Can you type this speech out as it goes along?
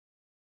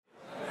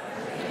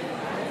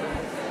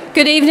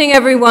Good evening,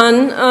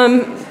 everyone.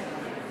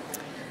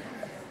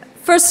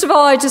 First of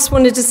all, I just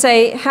wanted to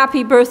say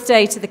happy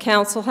birthday to the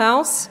Council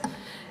House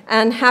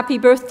and happy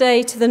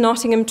birthday to the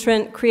Nottingham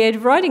Trent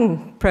Creative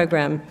Writing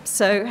Programme.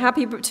 So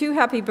two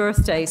happy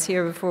birthdays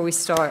here before we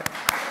start.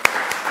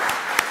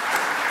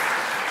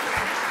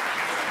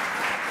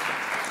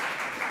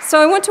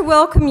 So I want to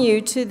welcome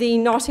you to the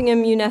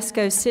Nottingham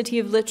UNESCO City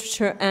of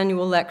Literature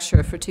Annual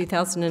Lecture for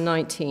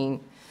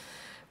 2019.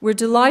 We're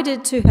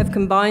delighted to have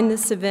combined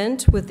this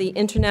event with the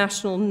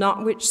International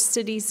Nottwich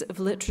Cities of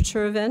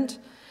Literature event,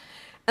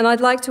 and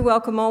I'd like to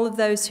welcome all of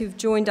those who've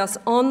joined us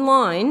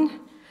online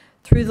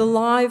through the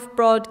live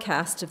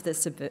broadcast of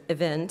this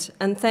event,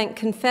 and thank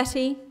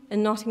Confetti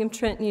and Nottingham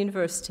Trent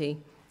University,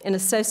 in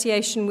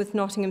association with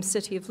Nottingham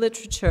City of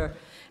Literature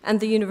and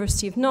the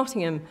University of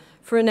Nottingham,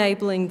 for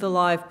enabling the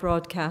live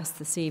broadcast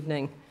this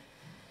evening.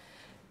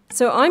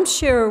 So I'm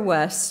Shira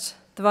West,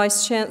 the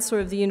Vice-Chancellor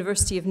of the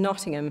University of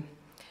Nottingham,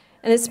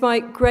 and it's my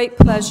great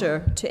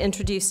pleasure to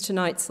introduce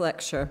tonight's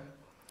lecture.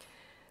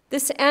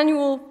 This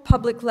annual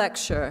public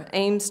lecture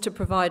aims to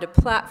provide a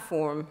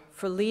platform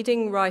for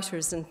leading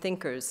writers and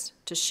thinkers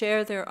to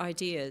share their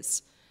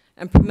ideas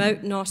and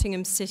promote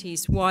Nottingham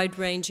City's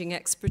wide-ranging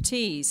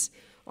expertise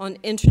on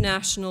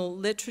international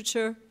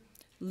literature,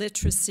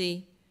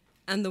 literacy,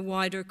 and the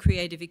wider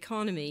creative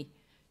economy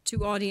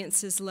to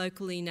audiences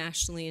locally,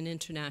 nationally, and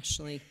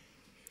internationally.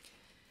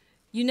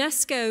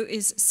 UNESCO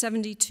is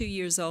 72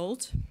 years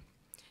old.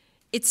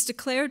 Its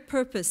declared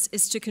purpose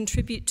is to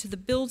contribute to the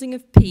building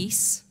of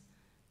peace,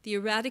 the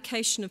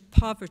eradication of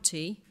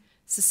poverty,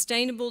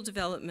 sustainable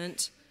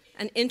development,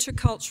 and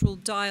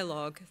intercultural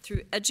dialogue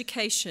through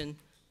education,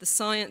 the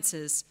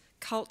sciences,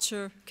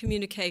 culture,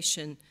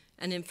 communication,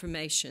 and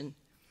information.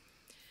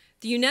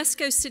 The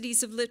UNESCO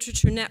Cities of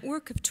Literature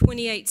network of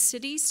 28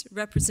 cities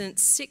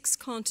represents 6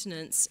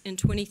 continents in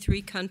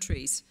 23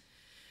 countries.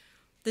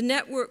 The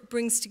network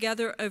brings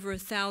together over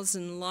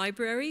 1,000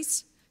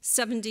 libraries,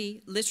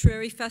 70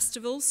 literary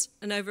festivals,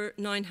 and over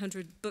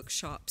 900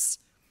 bookshops.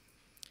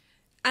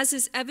 As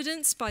is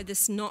evidenced by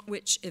this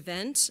Nottwich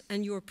event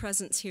and your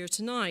presence here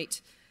tonight,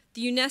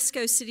 the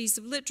UNESCO Cities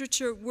of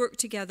Literature work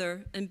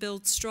together and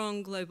build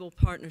strong global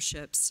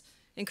partnerships,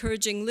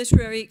 encouraging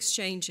literary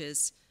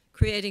exchanges,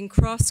 creating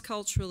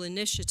cross-cultural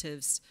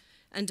initiatives,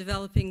 and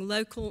developing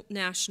local,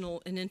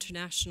 national, and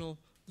international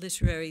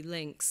literary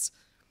links.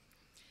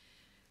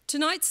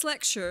 Tonight's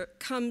lecture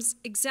comes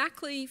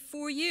exactly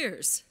 4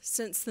 years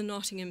since the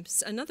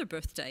Nottingham's, another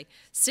birthday,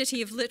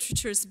 City of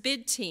Literature's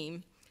bid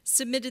team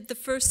submitted the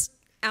first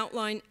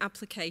outline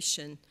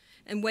application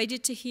and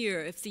waited to hear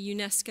if the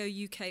UNESCO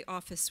UK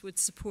office would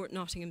support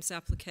Nottingham's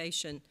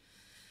application.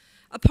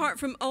 Apart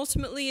from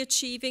ultimately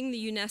achieving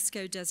the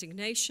UNESCO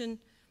designation,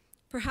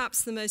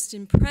 perhaps the most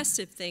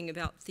impressive thing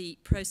about the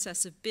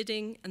process of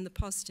bidding and the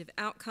positive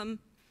outcome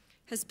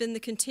has been the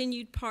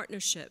continued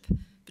partnership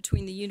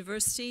between the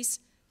universities,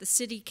 the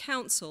City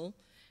Council,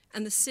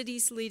 and the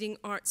city's leading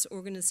arts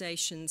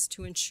organizations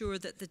to ensure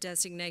that the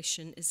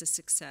designation is a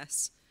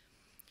success.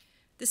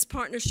 This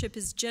partnership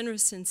is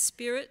generous in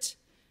spirit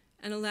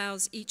and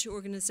allows each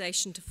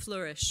organization to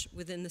flourish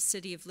within the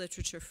City of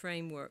Literature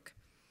framework,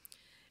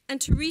 and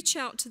to reach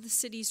out to the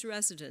city's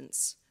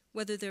residents,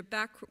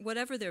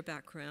 whatever their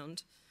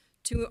background,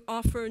 to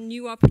offer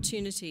new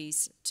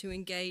opportunities to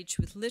engage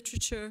with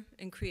literature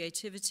and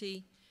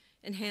creativity,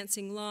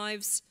 enhancing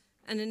lives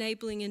and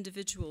enabling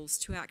individuals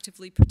to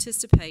actively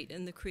participate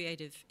in the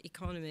creative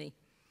economy.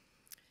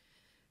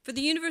 For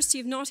the University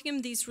of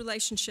Nottingham, these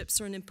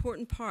relationships are an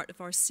important part of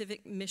our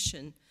civic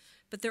mission,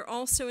 but they're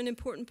also an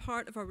important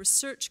part of our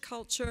research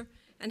culture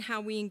and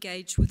how we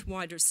engage with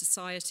wider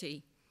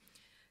society.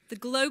 The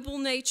global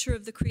nature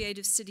of the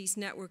Creative Cities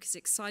Network is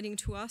exciting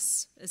to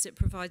us, as it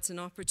provides an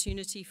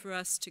opportunity for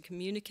us to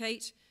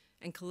communicate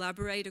and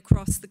collaborate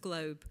across the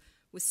globe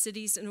with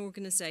cities and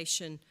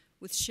organizations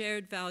with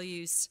shared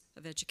values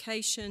of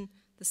education,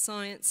 the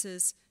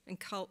sciences, and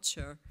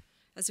culture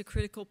as a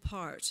critical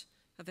part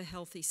of a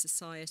healthy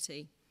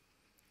society.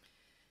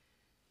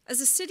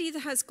 As a city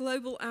that has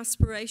global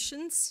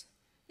aspirations,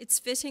 it's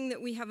fitting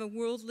that we have a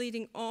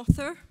world-leading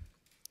author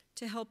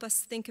to help us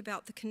think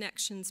about the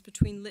connections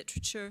between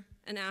literature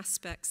and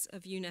aspects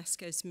of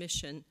UNESCO's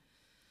mission.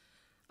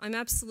 I'm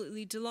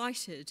absolutely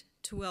delighted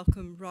to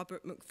welcome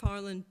Robert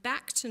Macfarlane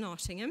back to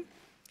Nottingham,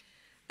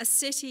 a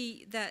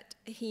city that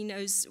he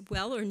knows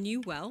well or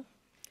knew well,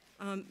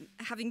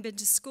 having been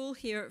to school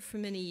here for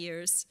many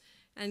years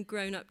and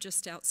grown up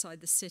just outside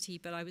the city.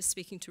 But I was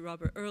speaking to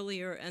Robert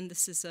earlier, and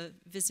this is a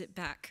visit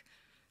back,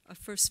 a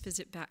first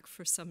visit back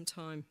for some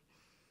time.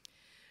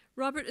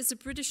 Robert is a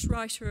British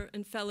writer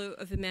and fellow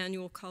of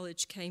Emmanuel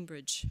College,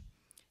 Cambridge.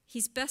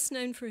 He's best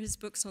known for his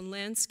books on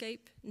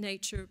landscape,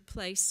 nature,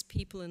 place,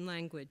 people, and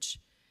language.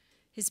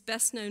 His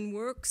best-known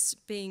works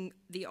being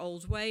The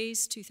Old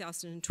Ways,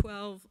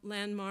 2012,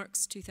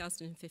 Landmarks,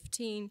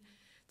 2015,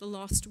 The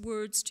Lost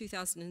Words,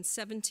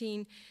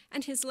 2017,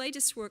 and his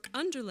latest work,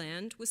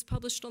 Underland, was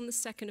published on the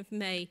 2nd of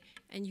May,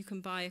 and you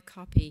can buy a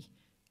copy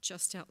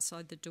just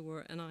outside the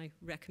door, and I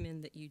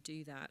recommend that you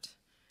do that.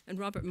 and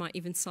Robert might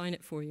even sign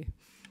it for you.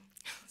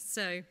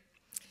 So,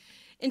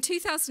 in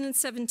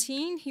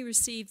 2017, he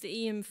received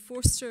the E.M.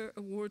 Forster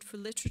Award for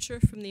Literature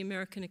from the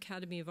American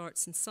Academy of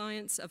Arts and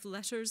Science of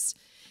Letters,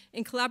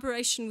 in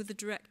collaboration with the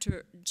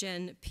director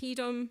Jen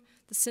Pedom,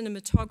 the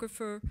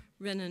cinematographer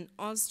Renan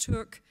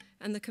Ozturk,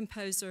 and the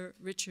composer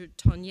Richard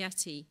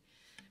Tognetti.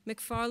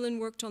 Macfarlane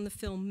worked on the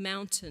film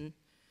Mountain,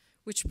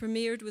 which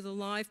premiered with a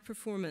live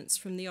performance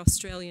from the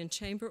Australian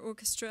Chamber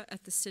Orchestra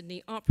at the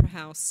Sydney Opera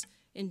House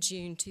in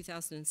June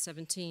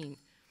 2017.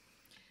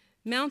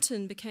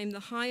 Mountain became the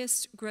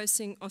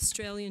highest-grossing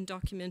Australian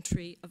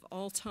documentary of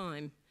all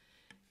time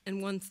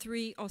and won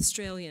 3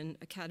 Australian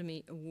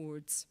Academy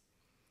Awards.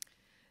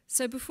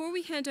 So before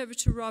we hand over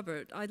to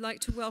Robert, I'd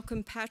like to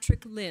welcome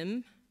Patrick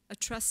Lim, a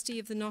trustee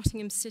of the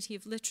Nottingham City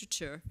of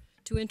Literature,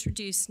 to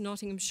introduce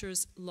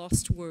Nottinghamshire's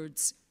Lost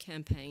Words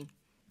campaign.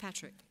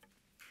 Patrick.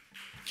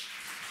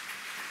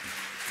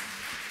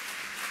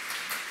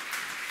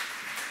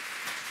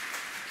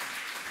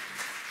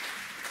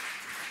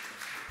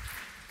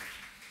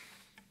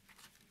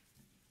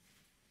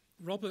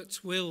 Robert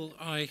will,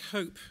 I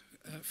hope,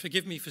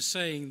 forgive me for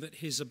saying that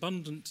his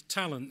abundant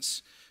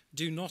talents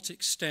do not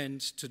extend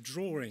to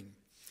drawing.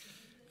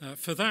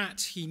 For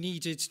that, he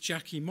needed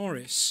Jackie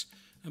Morris,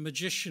 a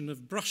magician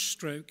of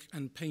brushstroke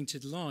and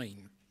painted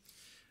line.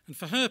 And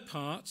for her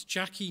part,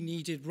 Jackie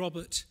needed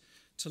Robert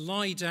to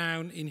lie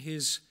down in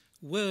his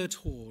word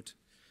hoard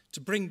to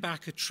bring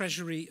back a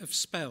treasury of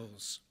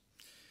spells.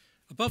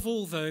 Above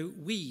all, though,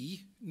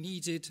 we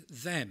needed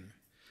them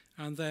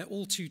and their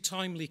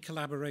all-too-timely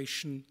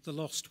collaboration, The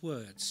Lost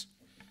Words.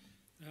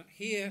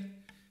 Here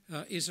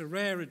is a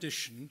rare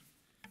edition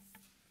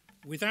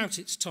without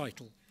its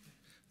title,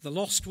 The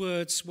Lost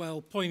Words,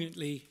 well,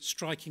 poignantly,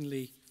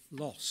 strikingly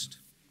lost.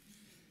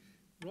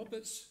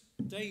 Robert's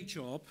day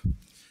job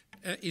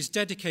is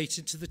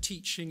dedicated to the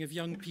teaching of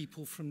young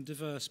people from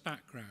diverse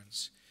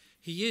backgrounds.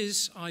 He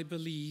is, I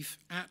believe,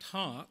 at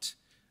heart,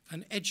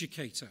 an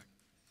educator.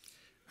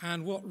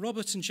 And what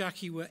Robert and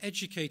Jackie were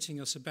educating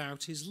us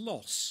about is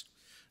loss.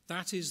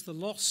 That is the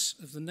loss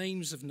of the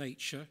names of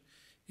nature,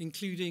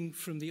 including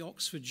from the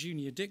Oxford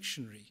Junior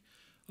Dictionary,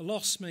 a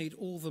loss made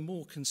all the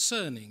more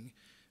concerning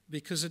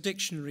because a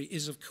dictionary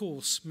is, of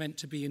course, meant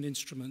to be an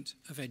instrument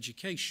of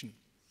education.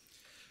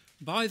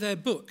 By their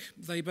book,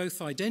 they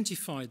both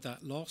identified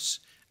that loss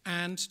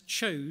and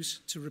chose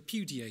to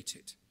repudiate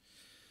it.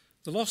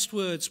 The Lost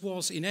Words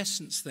was, in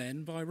essence,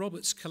 then, by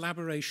Robert's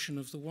celebration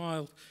of the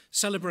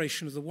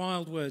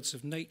wild words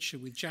of nature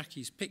with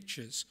Jackie's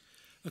pictures,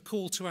 a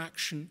call to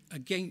action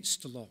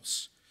against a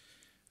loss.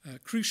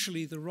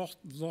 Crucially, the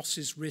loss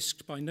is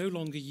risked by no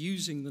longer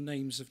using the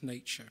names of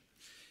nature.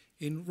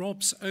 In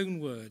Rob's own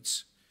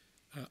words,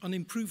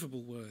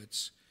 unimprovable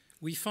words,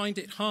 we find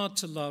it hard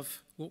to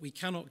love what we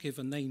cannot give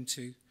a name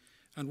to,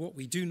 and what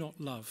we do not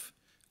love,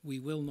 we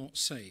will not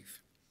save.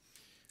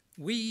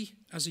 We,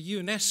 as a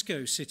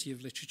UNESCO City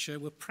of Literature,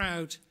 were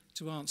proud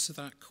to answer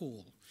that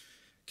call.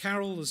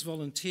 Carol as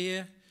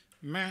volunteer,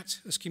 Matt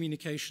as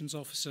communications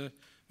officer,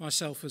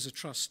 myself as a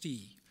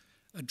trustee.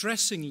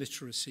 Addressing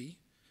literacy,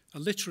 a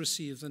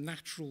literacy of the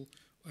natural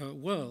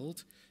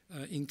world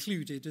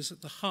included, is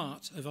at the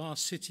heart of our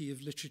City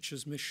of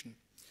Literature's mission.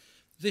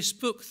 This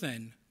book,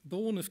 then,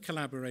 born of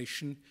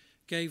collaboration,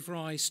 gave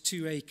rise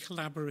to a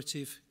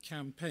collaborative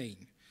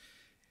campaign.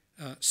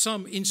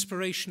 Some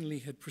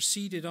inspirationally had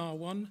preceded our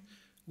one,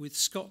 with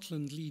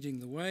Scotland leading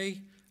the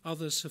way.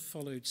 Others have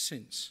followed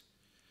since.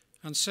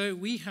 And so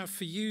we have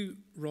for you,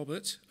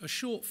 Robert, a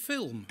short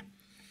film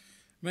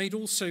made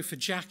also for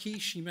Jackie,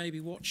 she may be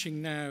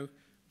watching now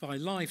by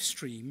live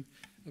stream,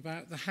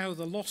 about how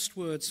the Lost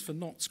Words for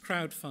Knots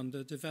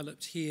crowdfunder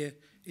developed here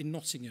in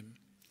Nottingham.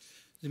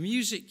 The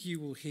music you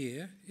will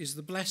hear is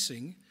The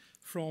Blessing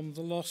from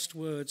the Lost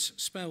Words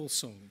spell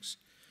songs.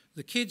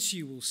 The kids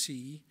you will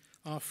see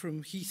are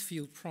from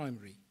Heathfield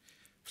Primary.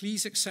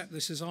 Please accept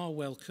this as our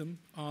welcome,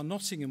 our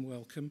Nottingham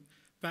welcome,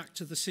 back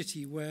to the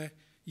city where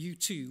you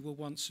too were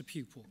once a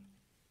pupil.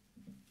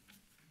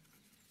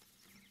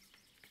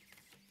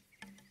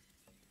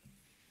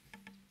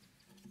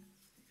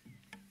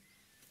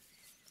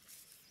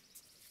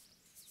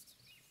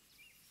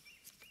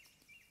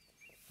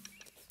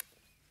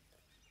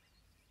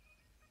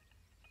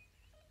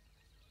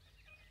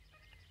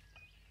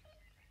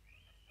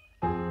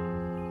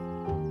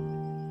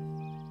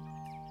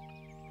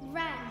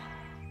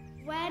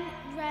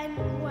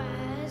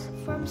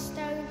 From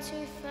stone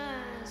to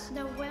furs,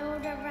 the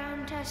world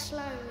around her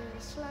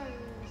slows.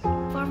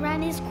 For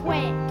Wren is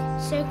quick,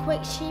 so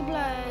quick she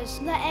blows,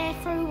 the air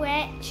through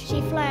which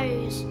she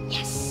flows.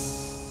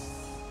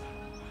 Yes!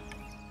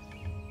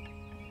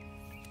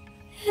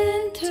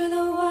 Enter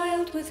the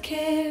wild with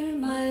care,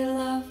 my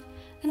love,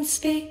 and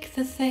speak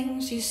the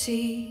things you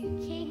see.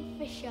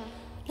 Kingfisher,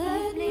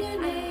 Let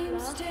your name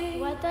stay,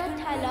 weather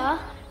teller,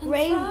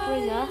 rain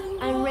bringer,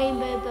 and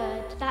rainbow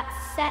bird that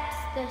sets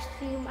the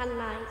human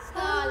night.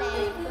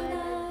 Starling,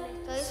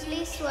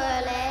 ghostly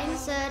swirling,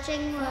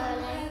 surging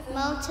whirling,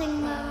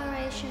 molting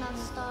murmuration of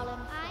starling.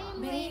 I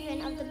am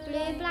weaving of the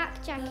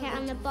blue-black jacket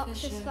and the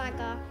boxer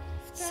swagger,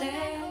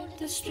 set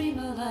the stream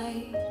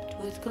alight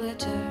with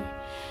glitter.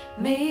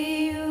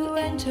 May you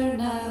enter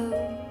now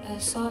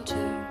as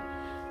otter,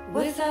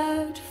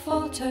 without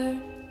falter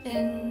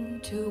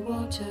into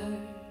water.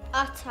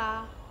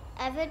 Otter.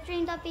 Ever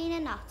dreamed of being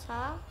an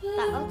otter?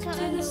 That Look otter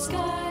to in the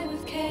sky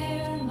with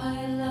care,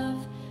 my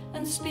love,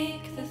 and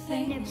speak the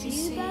things you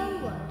see.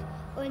 Wood,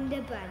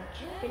 under branch,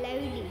 below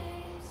leaf,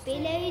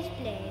 billows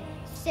blue,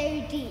 so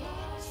deep,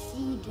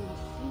 sea deep,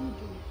 sea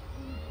deep.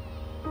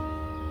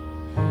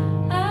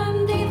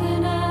 And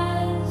even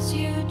as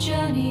you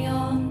journey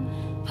on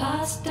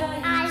past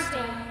dying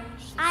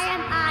stars, I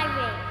am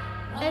Irie,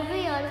 a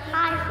real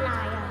high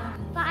flyer.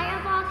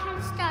 Firebark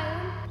and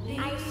stone,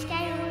 I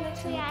scale the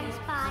tree and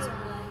spire.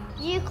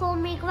 You call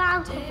me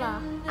ground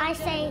cover, I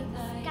say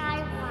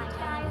sky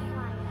fire.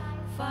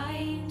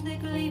 find the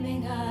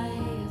gleaming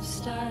eye of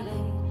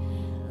starling,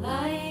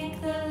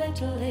 like the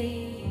little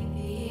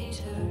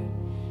aviator.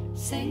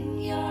 Sing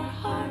your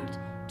heart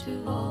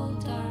to all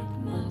dark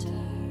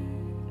matter.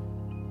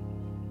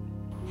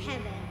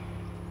 Heaven,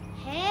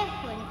 hair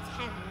haunts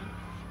heaven,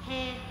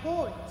 hair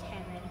haunts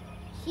heaven.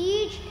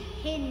 Huge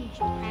hinged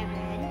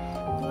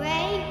heaven,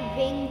 grey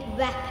winged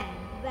weapon.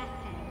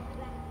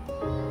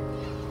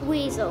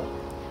 Weasel.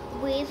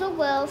 Weasel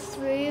whirls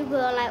through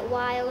whirl like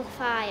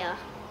wildfire.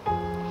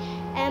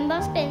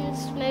 Ember spins,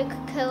 smoke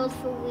curls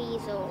for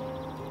weasel.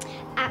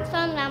 Axe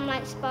on lamb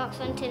like sparks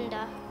on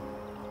tinder.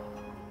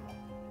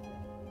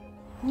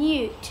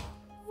 Newt,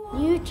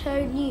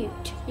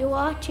 newt, you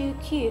are too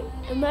cute.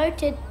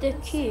 Emoted the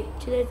cute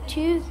to the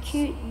too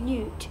cute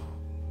newt.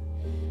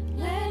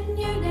 Let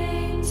new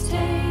names take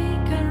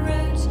a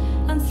root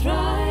and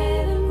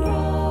thrive and grow.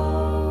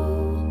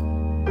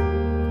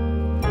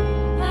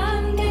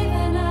 And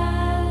even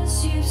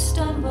as you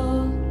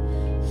stumble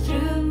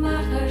through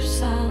macher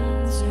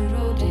sands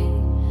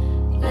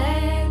eroding,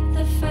 let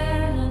the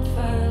fern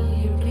unfurl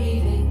your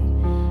grieving.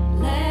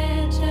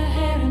 Let a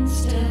heron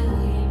still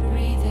your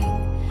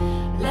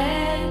breathing.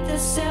 Let the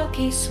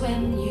silky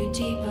swim you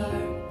deeper.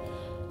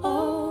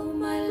 Oh,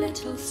 my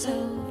little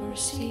silver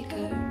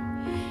seeker.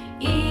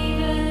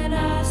 Even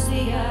as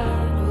the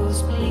hour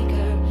grows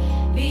bleaker,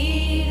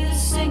 be the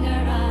singer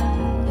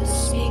and the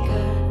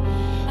speaker,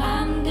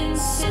 and in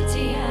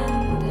city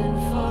and in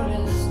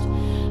forest,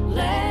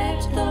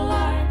 let the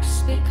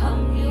larks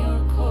become your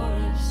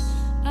chorus.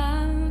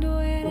 And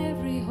when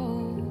every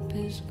hope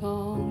is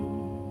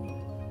gone,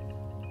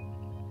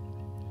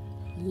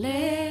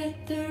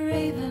 let the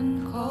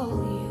raven call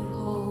you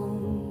home.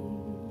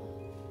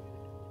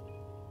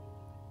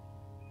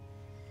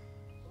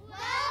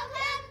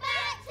 Welcome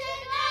back to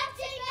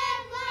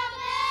Nottingham,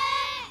 Robert!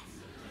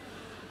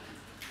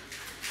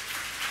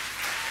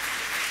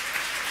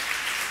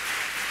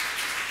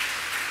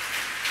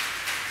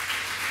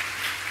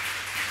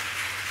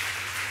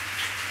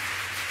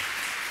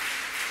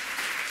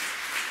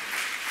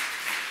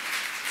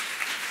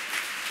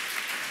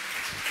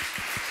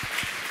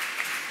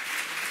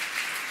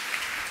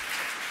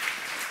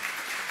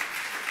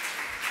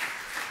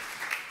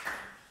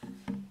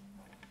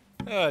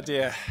 Oh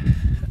dear.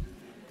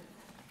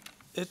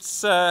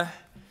 It's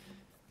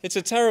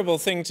a terrible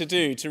thing to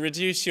do, to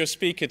reduce your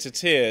speaker to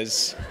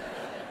tears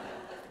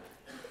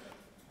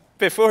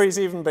before he's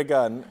even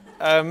begun.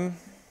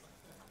 I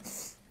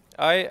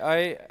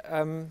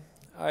am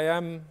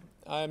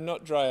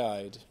not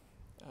dry-eyed.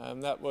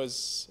 That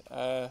was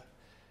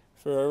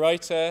for a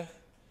writer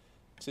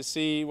to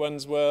see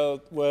one's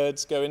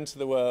words go into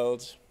the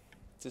world,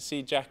 to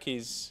see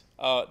Jackie's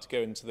art go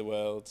into the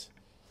world,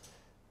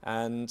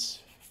 and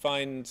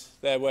find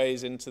their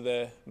ways into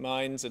the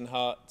minds and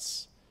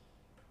hearts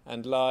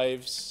and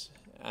lives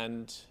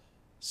and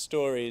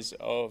stories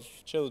of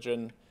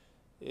children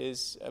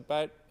is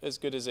about as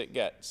good as it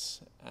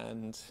gets.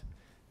 And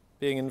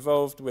being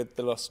involved with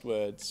the Lost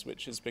Words,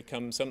 which has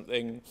become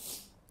something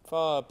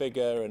far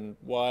bigger and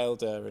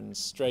wilder and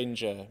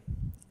stranger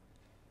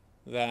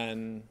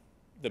than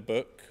the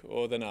book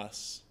or than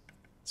us.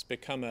 It's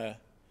become a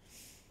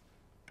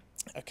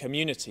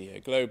community, a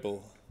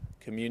global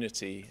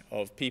community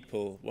of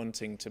people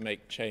wanting to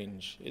make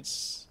change.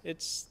 It's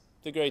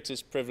the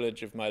greatest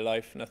privilege of my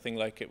life. Nothing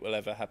like it will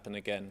ever happen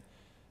again.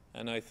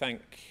 And I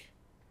thank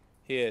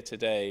here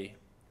today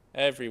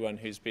everyone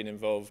who's been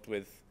involved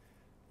with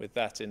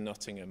that in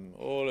Nottingham,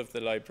 all of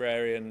the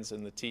librarians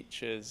and the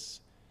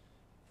teachers,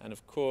 and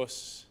of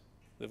course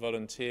the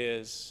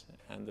volunteers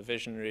and the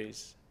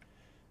visionaries.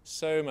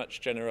 So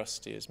much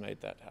generosity has made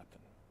that happen.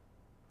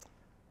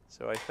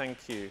 So I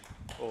thank you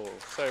all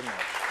so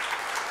much.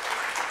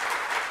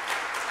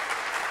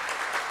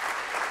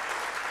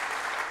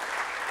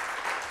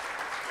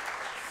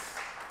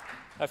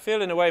 I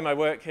feel in a way my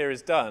work here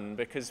is done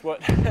because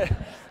what...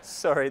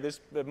 Sorry, the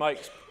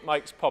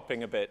mic's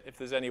popping a bit. If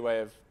there's any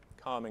way of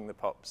calming the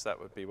pops, that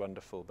would be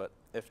wonderful. But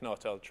if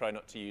not, I'll try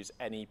not to use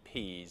any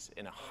P's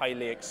in a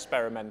highly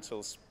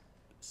experimental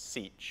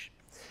speech.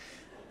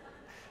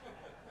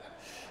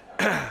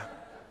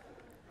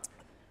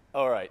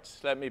 All right,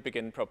 let me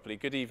begin properly.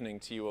 Good evening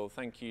to you all.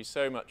 Thank you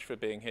so much for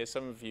being here.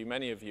 Some of you,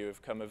 many of you,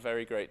 have come a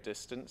very great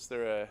distance.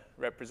 There are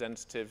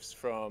representatives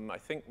from, I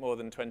think, more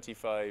than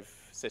 25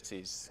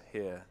 cities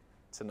here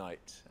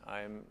tonight.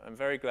 I'm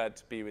very glad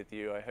to be with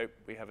you. I hope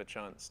we have a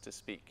chance to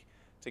speak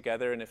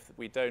together, and if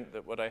we don't,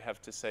 that what I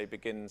have to say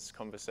begins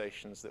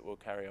conversations that will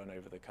carry on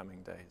over the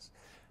coming days.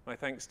 My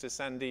thanks to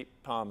Sandeep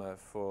Palmer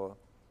for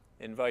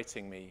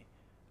inviting me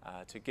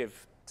to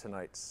give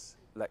tonight's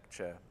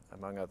lecture,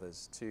 among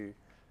others, to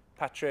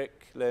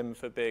Patrick Lim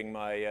for being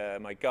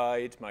my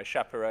guide, my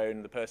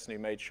chaperone, the person who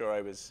made sure I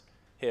was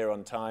here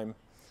on time,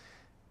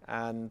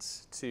 and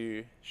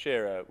to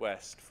Shira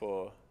West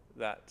for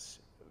that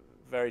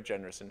very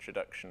generous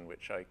introduction,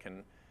 which I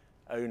can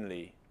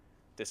only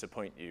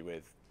disappoint you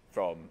with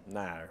from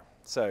now.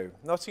 So,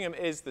 Nottingham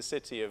is the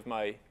city of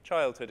my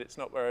childhood. It's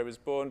not where I was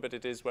born, but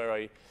it is where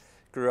I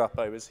grew up.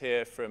 I was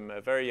here from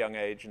a very young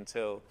age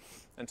until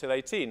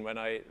 18, when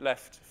I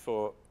left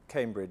for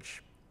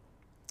Cambridge.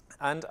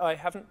 And I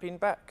haven't been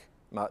back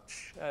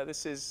much.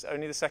 This is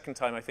only the second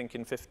time, I think,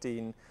 in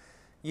 15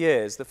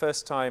 years. The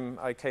first time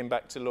I came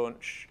back to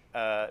launch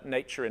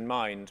Nature in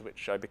Mind,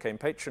 which I became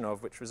patron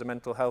of, which was a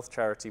mental health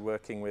charity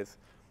working with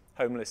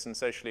homeless and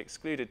socially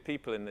excluded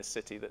people in this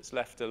city that's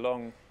left a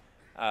long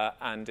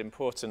and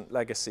important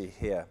legacy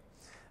here.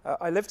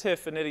 I lived here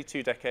for nearly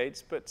 2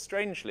 decades, but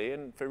strangely,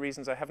 and for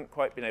reasons I haven't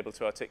quite been able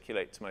to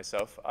articulate to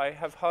myself, I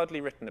have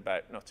hardly written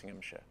about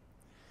Nottinghamshire.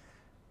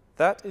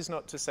 That is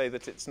not to say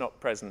that it's not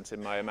present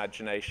in my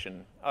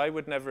imagination. I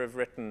would never have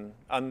written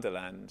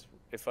Underland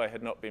if I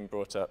had not been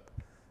brought up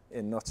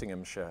in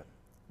Nottinghamshire.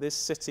 This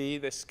city,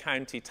 this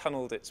county,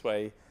 tunnelled its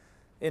way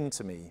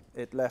into me.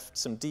 It left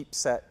some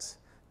deep-set,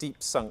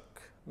 deep-sunk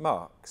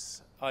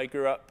marks. I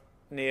grew up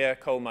near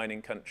coal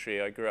mining country.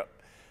 I grew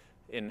up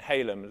in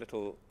Halem, a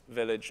little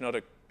village, not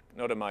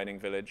a mining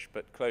village,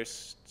 but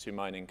close to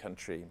mining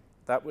country.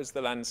 That was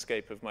the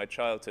landscape of my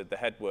childhood, the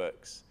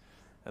headworks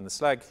and the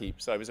slag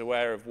heaps. I was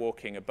aware of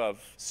walking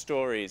above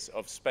stories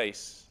of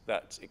space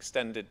that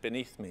extended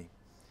beneath me.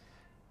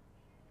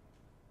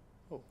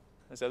 Oh,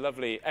 there's a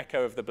lovely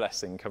echo of the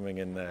blessing coming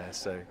in there.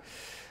 So,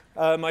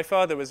 my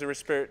father was a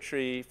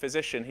respiratory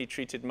physician. He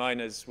treated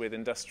miners with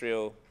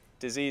industrial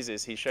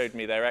diseases. He showed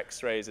me their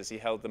x-rays as he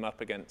held them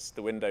up against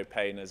the window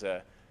pane as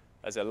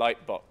a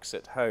light box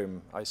at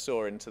home. I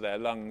saw into their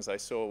lungs. I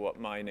saw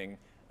what mining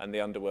and the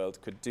underworld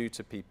could do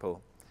to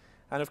people.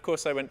 And of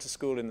course, I went to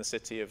school in the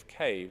city of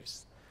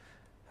caves.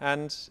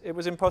 And it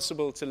was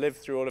impossible to live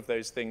through all of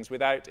those things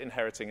without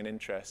inheriting an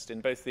interest in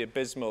both the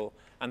abysmal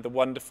and the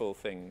wonderful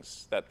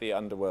things that the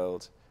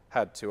underworld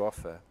had to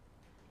offer.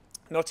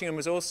 Nottingham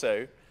was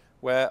also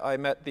where I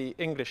met the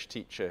English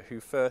teacher who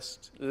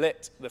first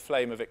lit the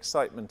flame of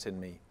excitement in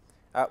me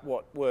at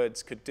what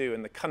words could do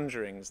and the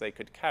conjurings they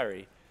could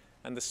carry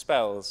and the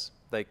spells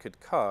they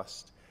could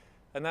cast.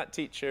 And that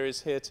teacher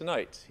is here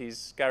tonight.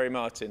 He's Gary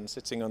Martin,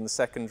 sitting on the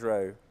second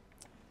row.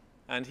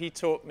 And he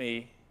taught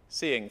me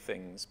Seeing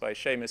Things by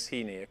Seamus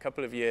Heaney, a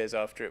couple of years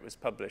after it was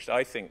published.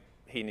 I think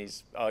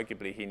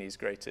arguably Heaney's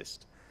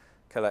greatest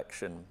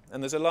collection.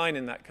 And there's a line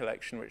in that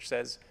collection which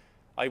says,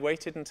 "I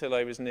waited until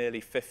I was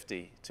nearly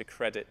 50 to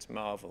credit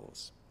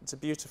marvels." It's a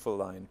beautiful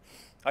line.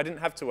 I didn't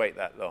have to wait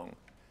that long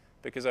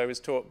because I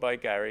was taught by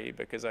Gary,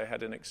 because I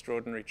had an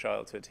extraordinary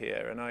childhood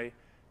here, and I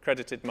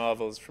credited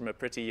marvels from a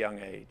pretty young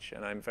age,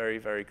 and I'm very,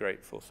 very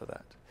grateful for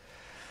that.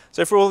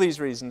 So for all these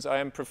reasons, I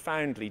am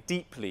profoundly,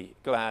 deeply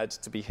glad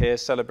to be here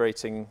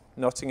celebrating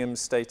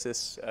Nottingham's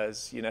status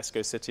as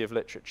UNESCO City of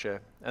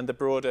Literature and the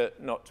broader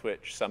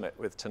Nottwich summit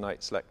with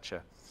tonight's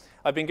lecture.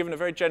 I've been given a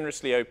very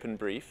generously open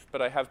brief,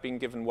 but I have been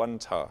given one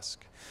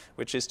task,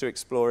 which is to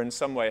explore in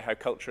some way how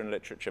culture and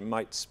literature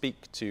might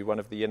speak to one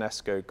of the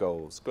UNESCO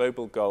goals,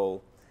 Global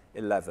Goal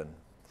 11.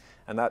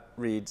 And that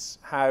reads,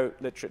 how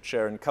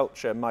literature and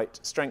culture might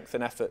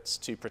strengthen efforts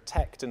to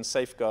protect and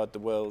safeguard the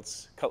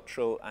world's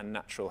cultural and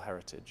natural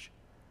heritage.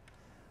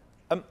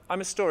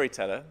 I'm a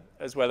storyteller,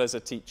 as well as a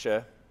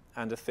teacher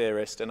and a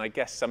theorist, and I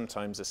guess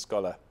sometimes a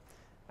scholar,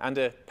 and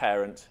a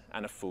parent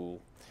and a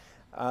fool.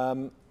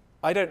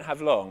 I don't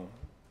have long.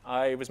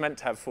 I was meant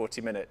to have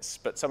 40 minutes,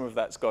 but some of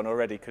that's gone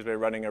already because we're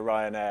running a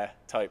Ryanair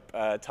type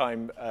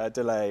time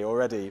delay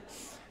already.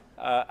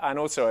 And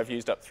also I've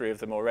used up 3 of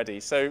them already.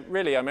 So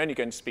really I'm only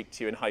going to speak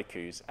to you in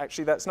haikus.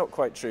 Actually, that's not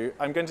quite true.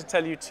 I'm going to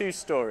tell you 2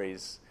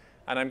 stories,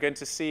 and I'm going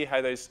to see how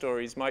those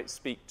stories might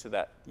speak to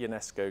that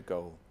UNESCO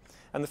goal.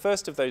 And the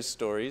first of those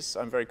stories,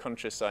 I'm very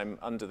conscious I'm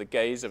under the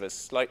gaze of a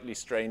slightly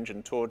strange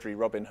and tawdry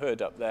Robin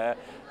Hood up there,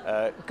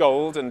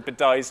 gold and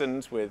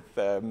bedizened with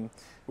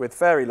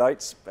fairy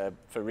lights,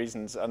 for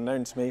reasons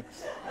unknown to me.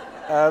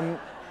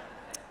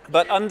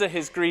 But under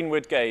his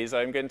greenwood gaze,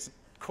 I'm going to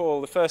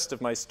call the first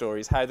of my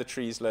stories, How the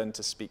Trees Learn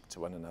to Speak to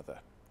One Another,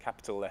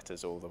 capital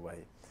letters all the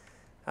way.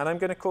 And I'm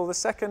going to call the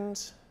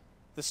second,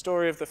 The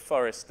Story of the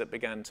Forest That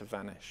Began to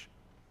Vanish.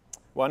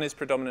 One is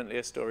predominantly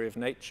a story of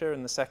nature,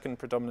 and the second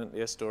predominantly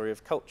a story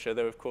of culture,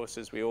 though, of course,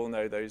 as we all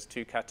know, those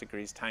 2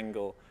 categories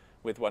tangle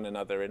with one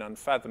another in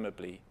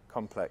unfathomably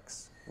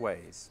complex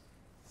ways.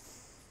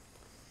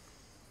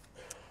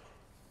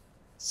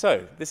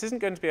 So, this isn't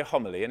going to be a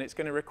homily, and it's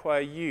going to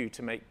require you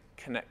to make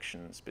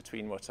connections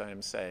between what I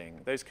am saying.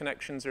 Those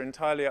connections are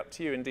entirely up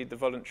to you. Indeed, the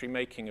voluntary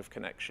making of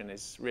connection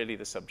is really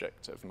the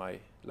subject of my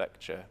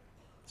lecture,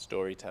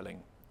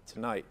 storytelling,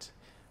 tonight.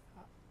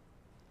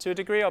 To a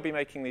degree, I'll be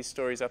making these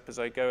stories up as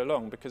I go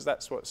along, because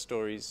that's what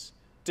stories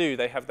do.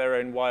 They have their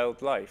own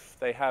wild life.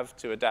 They have,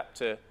 to adapt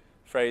a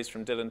phrase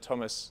from Dylan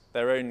Thomas,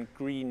 their own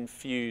green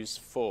fuse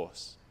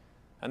force.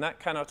 And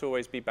that cannot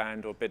always be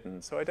bound or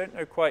bidden. So I don't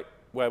know quite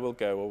where we'll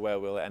go or where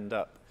we'll end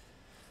up.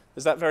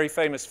 There's that very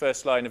famous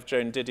first line of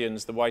Joan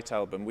Didion's The White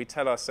Album, we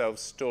tell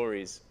ourselves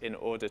stories in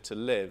order to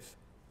live.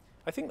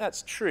 I think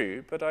that's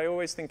true, but I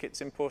always think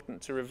it's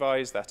important to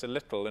revise that a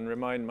little and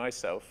remind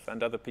myself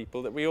and other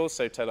people that we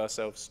also tell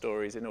ourselves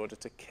stories in order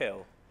to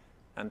kill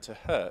and to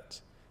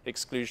hurt.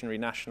 Exclusionary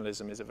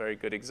nationalism is a very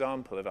good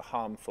example of a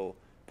harmful,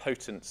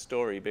 potent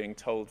story being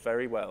told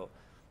very well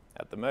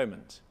at the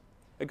moment.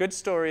 A good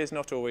story is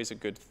not always a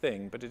good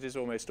thing, but it is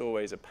almost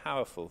always a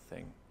powerful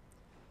thing.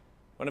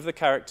 One of the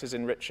characters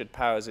in Richard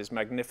Powers'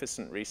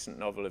 magnificent recent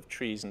novel of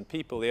Trees and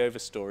People, The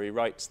Overstory,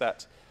 writes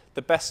that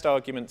the best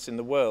arguments in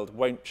the world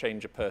won't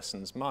change a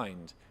person's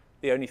mind.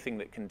 The only thing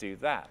that can do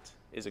that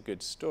is a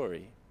good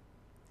story.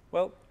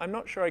 Well, I'm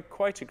not sure I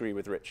quite agree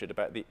with Richard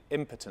about the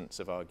impotence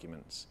of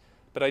arguments,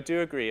 but I do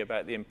agree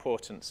about the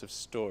importance of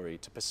story,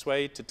 to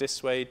persuade, to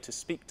dissuade, to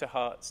speak to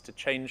hearts, to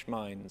change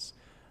minds,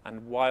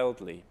 and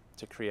wildly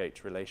to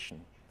create relation.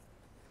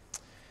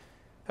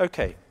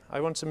 Okay,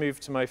 I want to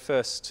move to my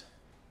first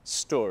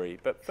story,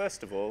 but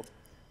first of all,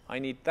 I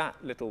need that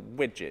little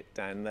widget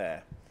down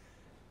there.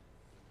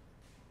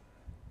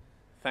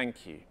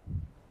 Thank you.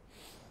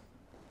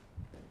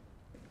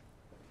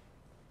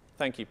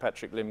 Thank you,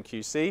 Patrick Lim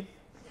QC.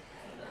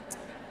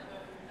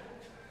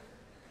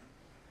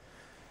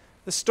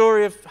 The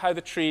story of how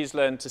the trees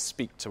learned to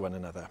speak to one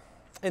another.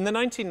 In the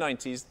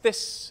 1990s,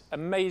 this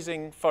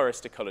amazing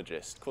forest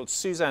ecologist called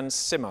Suzanne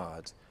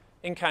Simard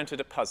encountered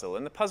a puzzle,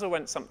 and the puzzle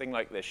went something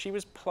like this. She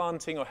was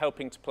planting or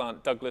helping to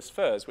plant Douglas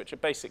firs, which are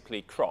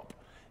basically crop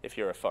if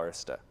you're a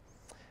forester.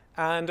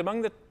 And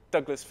among the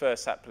Douglas fir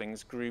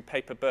saplings grew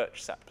paper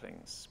birch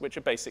saplings, which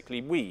are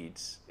basically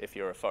weeds if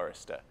you're a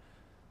forester.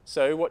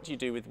 So what do you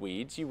do with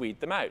weeds? You weed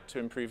them out to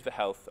improve the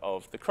health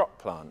of the crop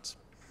plant.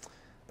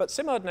 But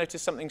Simard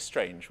noticed something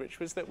strange, which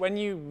was that when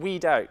you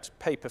weed out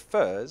paper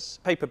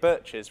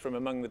birches from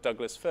among the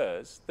Douglas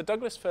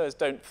firs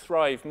don't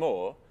thrive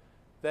more,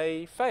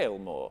 they fail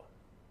more.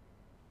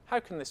 How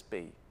can this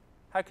be?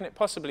 How can it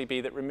possibly be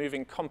that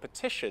removing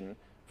competition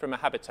from a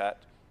habitat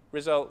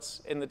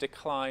results in the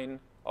decline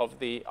of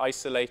the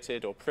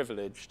isolated or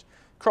privileged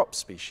crop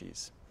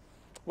species?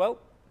 Well,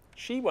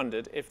 she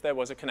wondered if there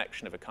was a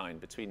connection of a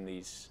kind between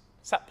these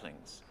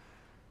saplings.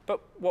 But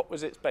what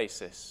was its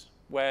basis?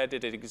 Where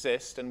did it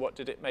exist, and what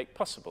did it make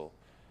possible?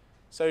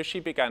 So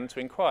she began to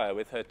inquire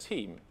with her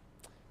team.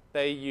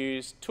 They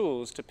used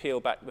tools to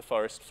peel back the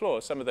forest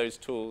floor. Some of those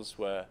tools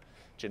were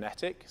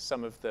genetic,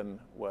 some of them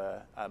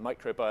were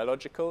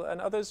microbiological, and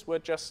others were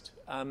just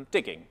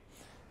digging.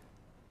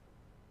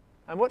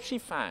 And what she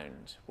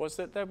found was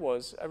that there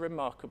was a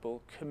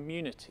remarkable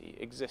community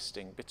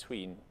existing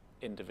between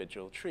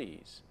individual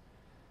trees.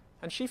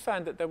 And she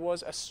found that there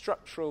was a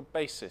structural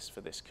basis for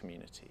this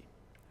community.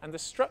 And the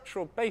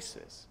structural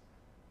basis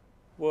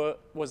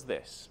was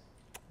this.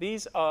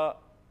 These are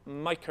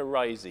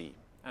mycorrhizae.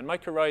 And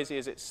mycorrhizae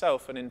is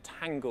itself an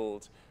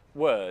entangled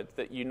word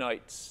that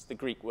unites the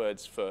Greek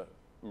words for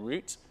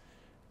root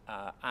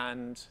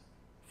and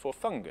for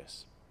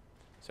fungus.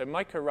 So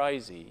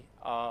mycorrhizae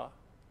are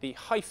the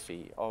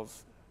hyphae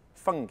of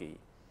fungi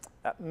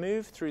that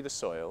move through the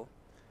soil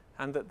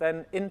and that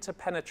then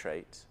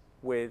interpenetrate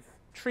with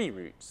tree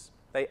roots.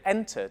 They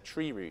enter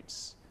tree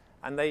roots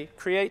and they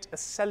create a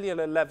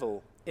cellular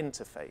level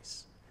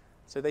interface.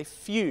 So they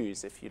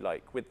fuse, if you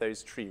like, with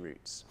those tree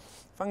roots.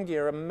 Fungi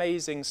are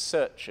amazing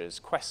searchers,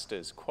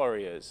 questers,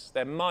 quarriers.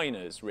 They're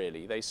miners,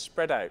 really. They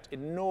spread out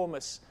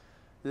enormous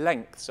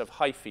lengths of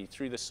hyphae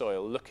through the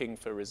soil looking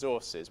for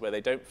resources. Where they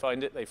don't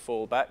find it, they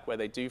fall back. Where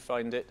they do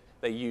find it,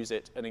 they use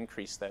it and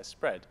increase their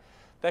spread.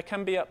 There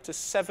can be up to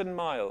 7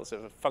 miles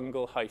of a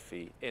fungal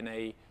hyphae in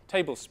a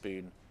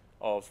tablespoon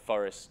of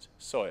forest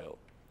soil.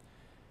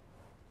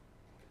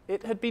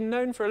 It had been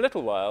known for a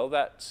little while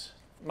that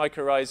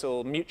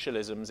mycorrhizal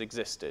mutualisms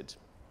existed,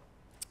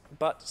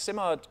 but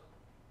Simard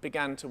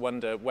began to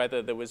wonder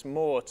whether there was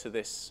more to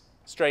this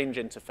strange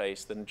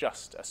interface than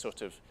just a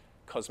sort of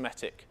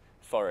cosmetic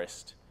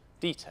forest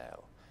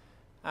detail.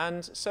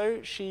 And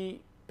so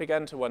she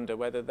began to wonder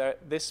whether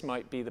this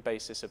might be the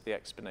basis of the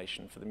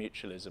explanation for the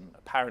mutualism,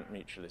 apparent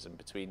mutualism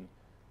between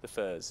the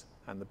firs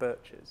and the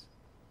birches.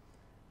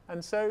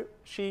 And so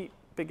she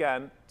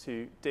began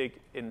to dig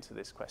into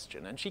this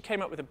question, and she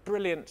came up with a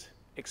brilliant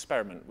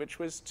experiment, which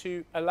was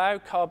to allow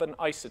carbon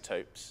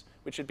isotopes,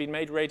 which had been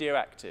made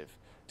radioactive,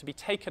 to be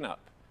taken up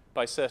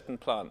by certain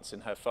plants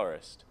in her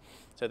forest.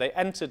 So they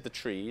entered the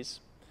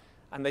trees,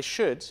 and they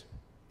should,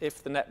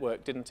 if the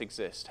network didn't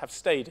exist, have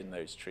stayed in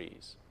those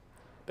trees.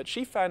 But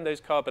she found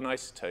those carbon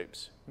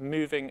isotopes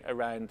moving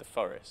around the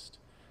forest.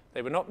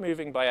 They were not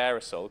moving by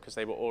aerosol because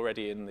they were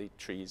already in the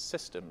tree's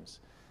systems.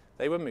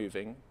 They were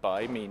moving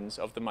by means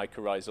of the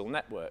mycorrhizal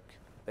network.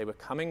 They were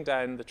coming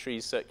down the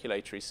tree's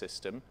circulatory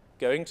system,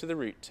 going to the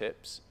root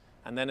tips,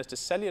 and then at a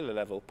cellular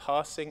level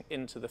passing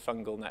into the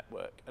fungal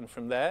network. And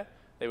from there,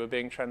 they were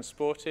being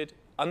transported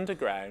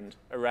underground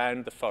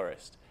around the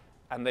forest,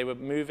 and they were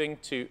moving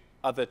to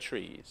other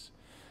trees.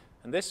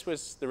 And this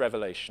was the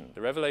revelation.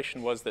 The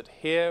revelation was that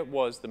here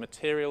was the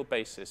material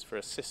basis for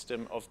a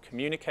system of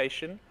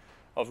communication,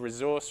 of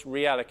resource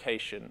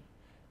reallocation,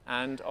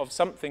 and of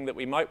something that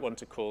we might want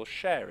to call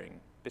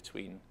sharing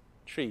between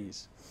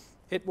trees.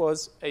 It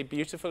was a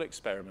beautiful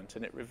experiment,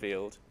 and it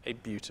revealed a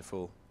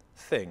beautiful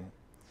thing.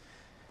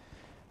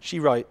 She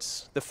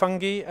writes, "The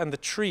fungi and the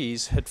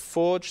trees had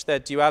forged their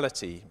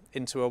duality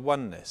into a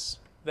oneness,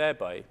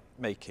 thereby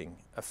making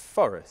a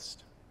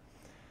forest."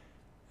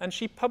 And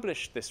she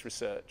published this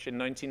research in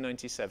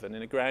 1997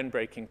 in a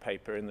groundbreaking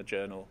paper in the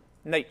journal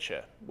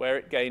Nature, where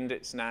it gained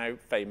its now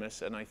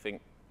famous and I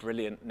think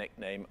brilliant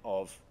nickname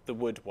of the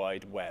Wood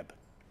Wide Web.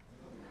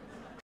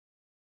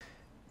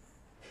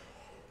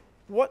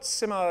 What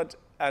Simard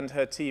and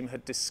her team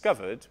had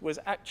discovered was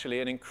actually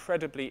an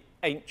incredibly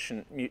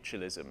ancient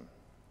mutualism.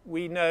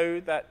 We know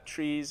that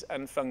trees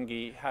and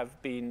fungi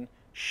have been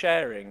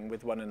sharing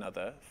with one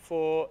another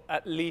for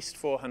at least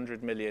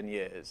 400 million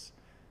years.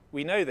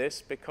 We know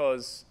this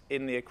because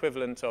in the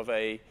equivalent of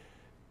a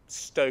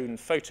stone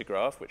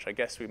photograph, which I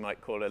guess we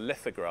might call a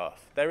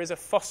lithograph, there is a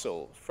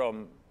fossil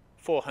from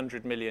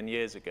 400 million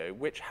years ago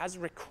which has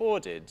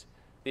recorded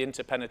the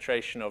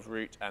interpenetration of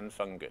root and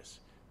fungus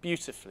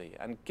beautifully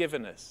and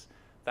given us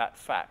that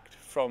fact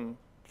from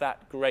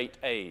that great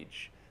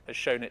age, has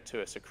shown it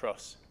to us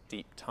across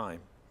deep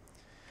time.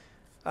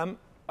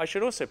 I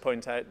should also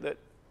point out that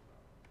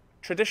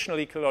traditional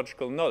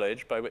ecological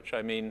knowledge, by which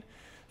I mean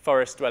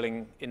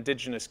forest-dwelling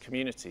indigenous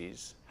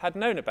communities, had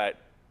known about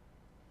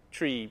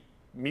tree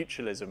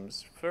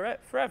mutualisms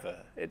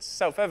forever. It's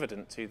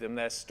self-evident to them.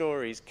 Their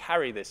stories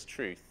carry this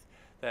truth.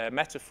 Their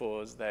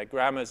metaphors, their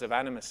grammars of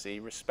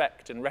animacy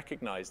respect and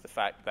recognize the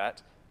fact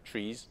that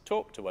trees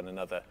talk to one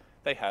another.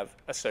 They have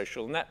a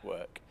social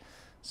network.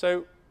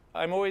 So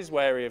I'm always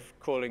wary of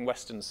calling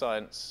Western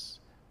science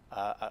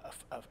a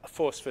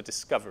force for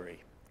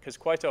discovery, because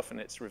quite often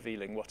it's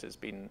revealing what has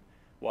been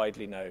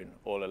widely known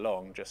all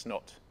along, just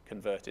not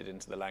converted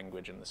into the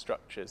language and the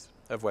structures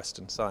of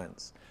Western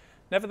science.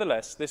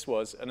 Nevertheless, this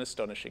was an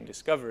astonishing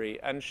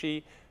discovery, and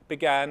she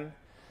began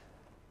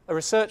a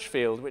research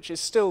field which is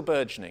still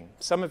burgeoning.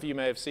 Some of you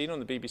may have seen on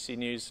the BBC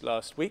News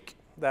last week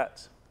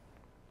that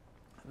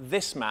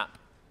this map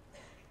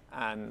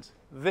and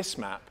this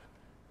map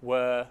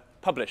were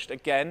published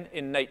again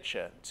in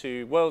Nature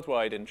to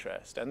worldwide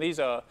interest. And these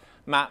are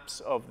maps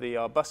of the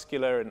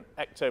arbuscular and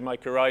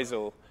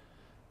ectomycorrhizal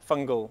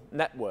fungal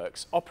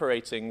networks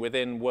operating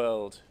within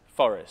world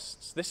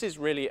forests. This is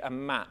really a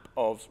map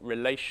of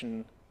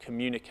relation,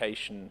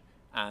 communication,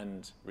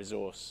 and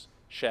resource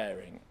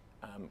sharing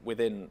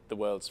within the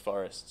world's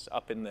forests,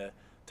 up in the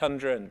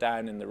tundra and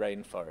down in the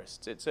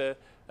rainforests. It's a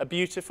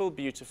beautiful,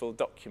 beautiful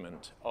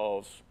document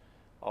of,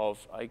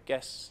 I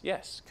guess,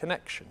 yes,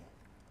 connection.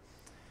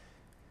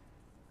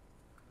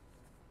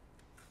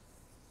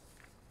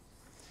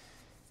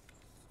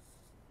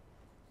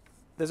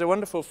 There's a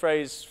wonderful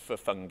phrase for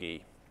fungi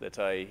that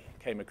I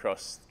came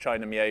across.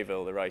 China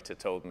Mieville, the writer,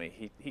 told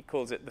me. He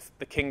calls it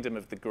the kingdom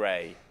of the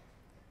grey.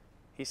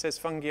 He says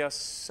fungi are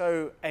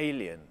so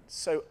alien,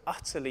 so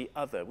utterly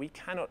other, we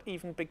cannot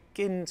even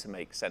begin to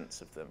make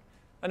sense of them.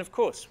 And of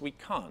course, we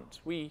can't.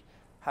 We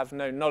have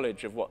no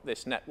knowledge of what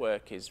this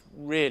network is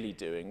really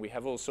doing. We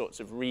have all sorts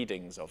of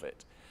readings of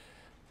it.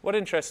 What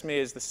interests me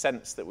is the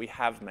sense that we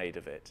have made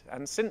of it.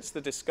 And since the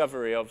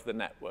discovery of the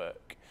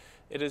network,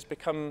 it has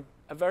become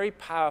a very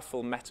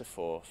powerful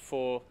metaphor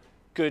for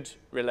good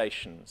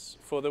relations,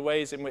 for the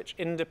ways in which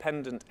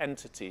independent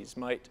entities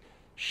might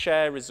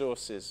share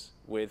resources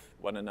with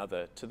one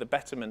another to the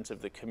betterment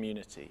of the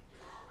community,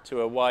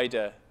 to a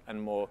wider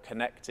and more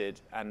connected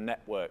and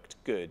networked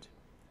good.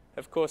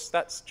 Of course,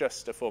 that's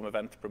just a form of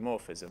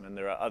anthropomorphism, and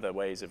there are other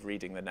ways of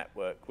reading the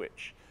network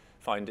which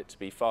find it to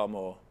be far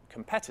more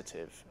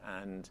competitive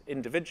and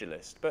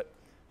individualist. But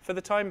for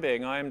the time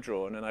being, I am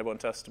drawn, and I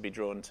want us to be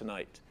drawn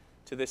tonight,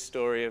 to this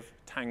story of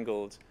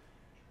tangled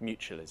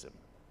mutualism.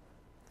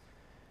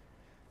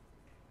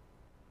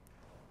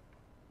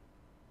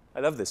 I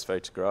love this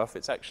photograph.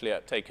 It's actually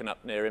taken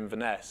up near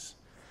Inverness.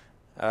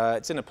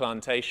 It's in a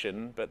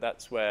plantation, but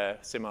that's where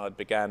Simard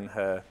began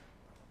her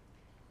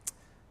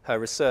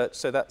research,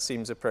 so that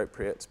seems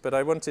appropriate. But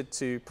I wanted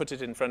to put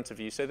it in front of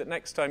you so that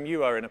next time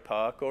you are in a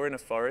park or in a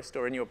forest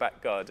or in your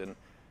back garden,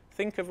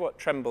 think of what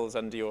trembles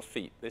under your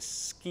feet, this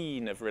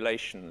skein of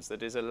relations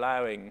that is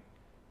allowing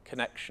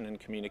connection and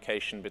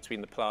communication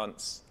between the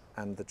plants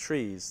and the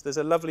trees. There's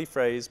a lovely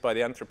phrase by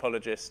the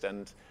anthropologist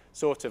and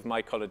sort of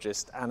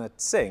mycologist Anna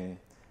Tsing.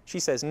 She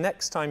says,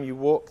 next time you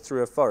walk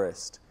through a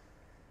forest,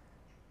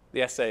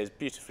 the essay is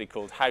beautifully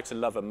called How to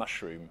Love a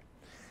Mushroom.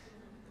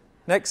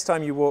 Next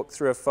time you walk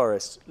through a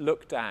forest,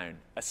 look down.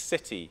 A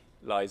city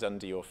lies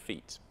under your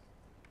feet.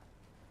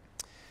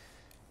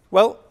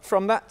 Well,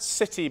 from that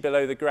city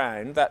below the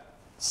ground, that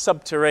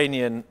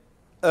subterranean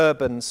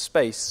urban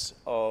space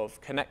of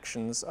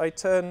connections, I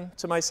turn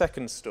to my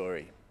second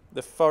story,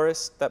 the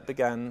forest that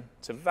began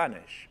to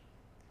vanish.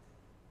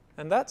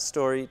 And that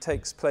story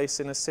takes place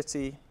in a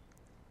city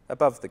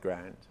above the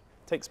ground.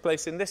 It takes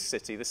place in this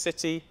city, the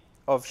city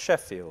of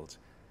Sheffield.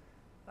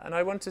 And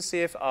I want to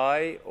see if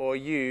I or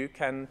you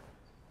can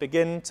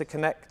begin to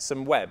connect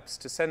some webs,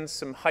 to send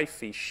some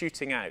hyphae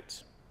shooting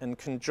out and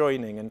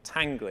conjoining and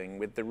tangling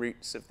with the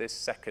roots of this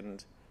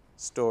second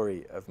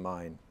story of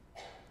mine.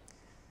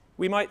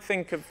 We might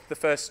think of the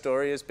first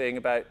story as being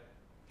about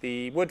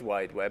the Wood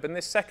Wide Web, and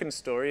this second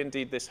story,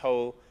 indeed this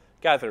whole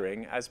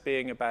gathering, as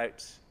being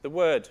about the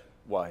Word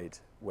Wide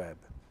Web.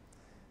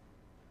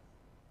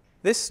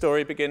 This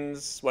story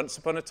begins once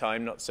upon a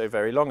time, not so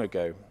very long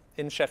ago,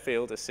 in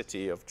Sheffield, a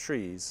city of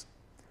trees.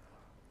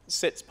 It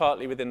sits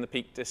partly within the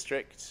Peak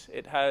District.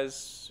 It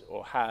has,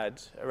 or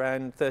had,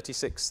 around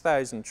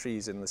 36,000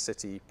 trees in the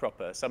city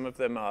proper. Some of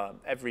them are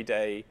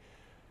everyday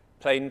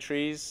plane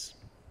trees.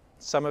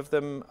 Some of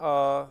them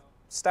are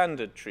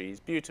standard trees,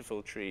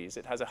 beautiful trees.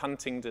 It has a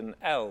Huntingdon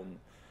elm.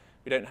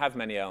 We don't have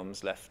many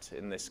elms left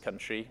in this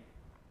country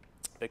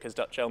because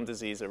Dutch elm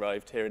disease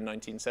arrived here in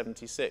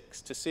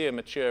 1976. To see a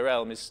mature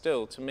elm is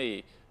still, to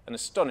me, an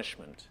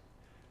astonishment,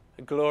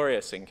 a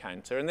glorious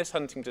encounter. And this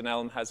Huntingdon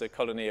elm has a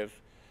colony of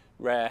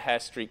rare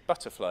hair-streaked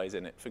butterflies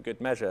in it, for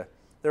good measure.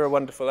 There are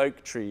wonderful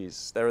oak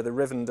trees. There are the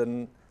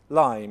Rivendell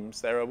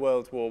limes. There are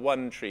World War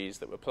I trees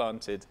that were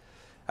planted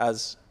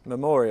as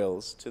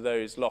memorials to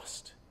those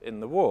lost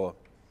in the war.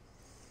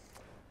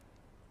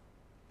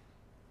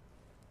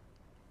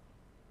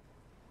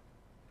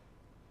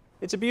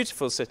 It's a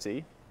beautiful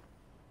city,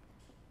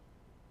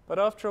 but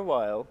after a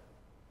while,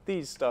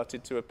 these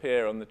started to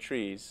appear on the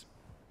trees.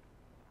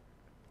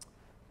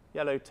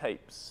 Yellow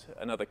tapes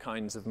and other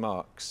kinds of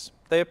marks.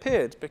 They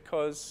appeared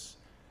because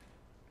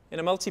in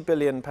a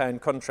multi-billion-pound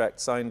contract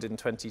signed in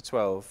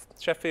 2012,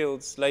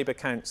 Sheffield's Labour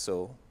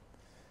Council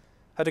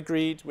had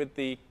agreed with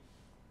the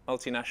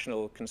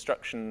multinational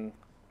construction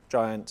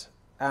giant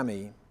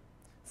AMI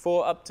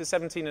for up to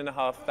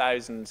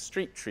 17,500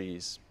 street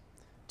trees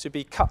to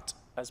be cut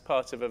as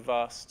part of a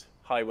vast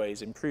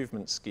highways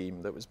improvement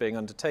scheme that was being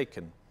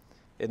undertaken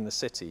in the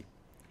city.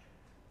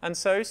 And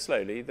so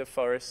slowly the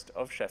forest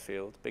of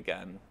Sheffield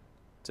began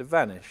to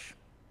vanish.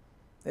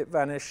 It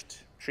vanished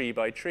tree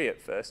by tree at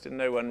first, and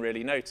no one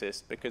really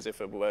noticed, because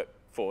if a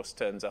workforce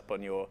turns up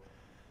on your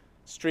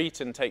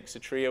street and takes a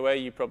tree away,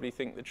 you probably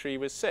think the tree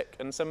was sick,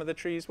 and some of the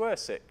trees were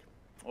sick.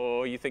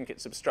 Or you think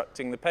it's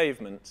obstructing the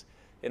pavement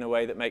in a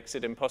way that makes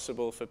it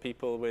impossible for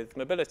people with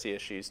mobility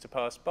issues to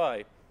pass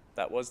by.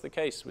 That was the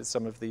case with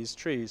some of these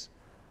trees.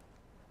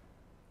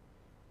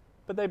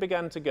 But they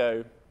began to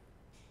go,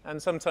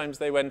 and sometimes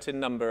they went in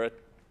number. A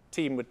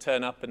team would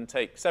turn up and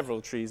take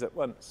several trees at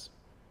once.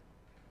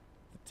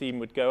 The team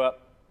would go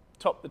up,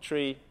 top the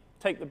tree,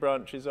 take the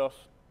branches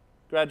off,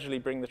 gradually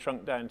bring the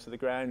trunk down to the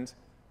ground,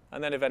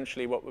 and then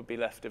eventually what would be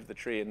left of the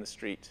tree in the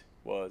street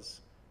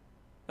was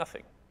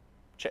nothing.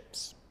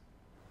 Chips.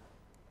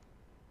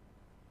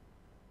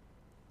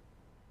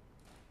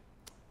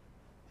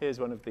 Here's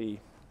one of the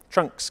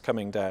trunks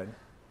coming down.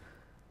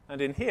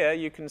 And in here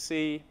you can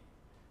see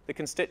the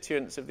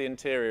constituents of the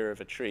interior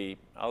of a tree.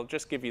 I'll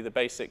just give you the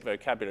basic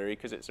vocabulary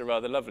because it's a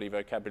rather lovely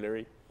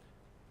vocabulary.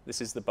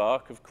 This is the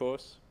bark, of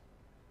course.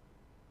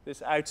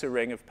 This outer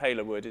ring of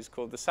paler wood is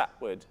called the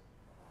sapwood.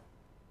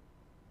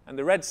 And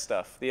the red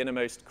stuff, the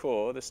innermost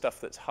core, the stuff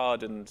that's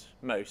hardened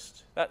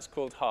most, that's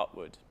called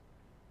heartwood.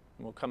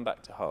 And we'll come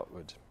back to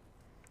heartwood.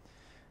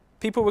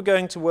 People were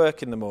going to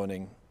work in the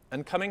morning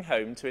and coming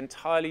home to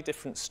entirely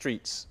different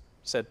streets,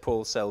 said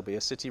Paul Selby,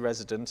 a city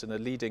resident and a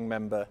leading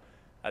member,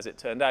 as it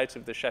turned out,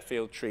 of the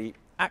Sheffield Tree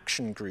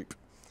Action Group,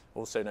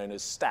 also known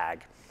as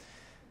STAG.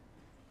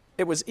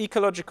 It was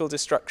ecological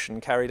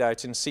destruction carried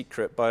out in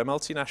secret by a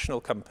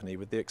multinational company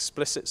with the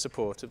explicit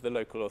support of the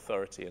local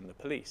authority and the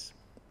police.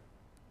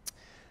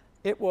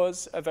 It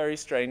was a very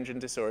strange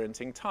and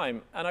disorienting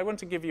time, and I want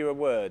to give you a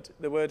word.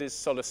 The word is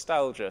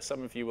solastalgia.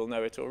 Some of you will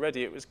know it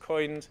already. It was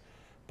coined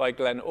by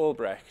Glenn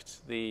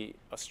Albrecht, the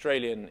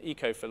Australian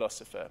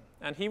eco-philosopher,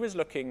 and he was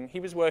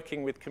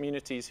working with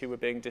communities who were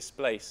being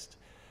displaced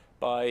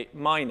by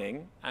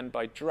mining and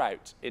by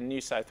drought in New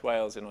South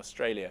Wales in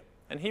Australia.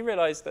 And he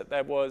realized that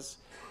there was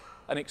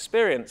an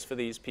experience for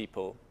these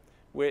people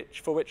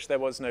for which there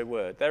was no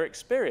word. Their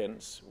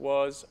experience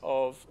was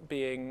of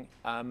being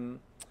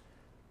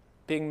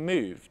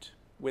moved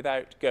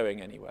without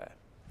going anywhere.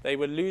 They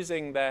were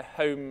losing their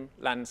home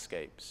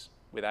landscapes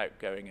without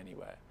going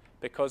anywhere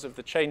because of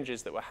the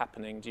changes that were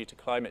happening due to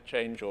climate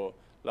change or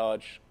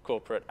large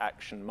corporate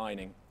action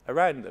mining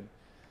around them.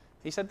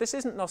 He said, this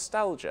isn't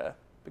nostalgia,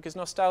 because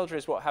nostalgia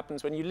is what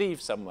happens when you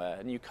leave somewhere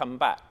and you come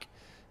back,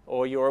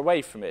 or you're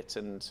away from it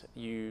and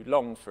you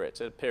long for it,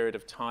 a period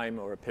of time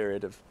or a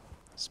period of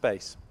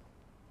space.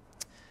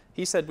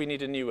 He said we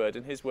need a new word,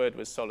 and his word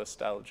was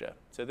solastalgia.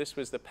 So this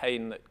was the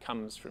pain that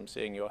comes from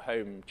seeing your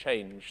home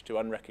change to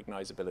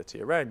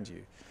unrecognizability around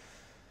you.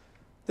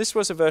 This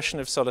was a version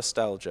of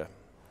solastalgia.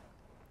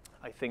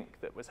 I think,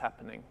 that was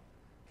happening.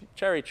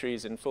 Cherry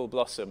trees in full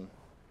blossom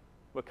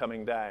were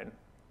coming down.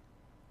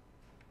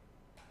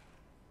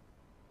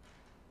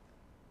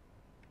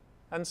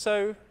 And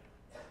so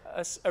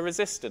a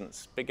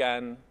resistance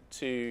began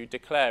to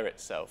declare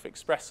itself,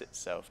 express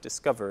itself,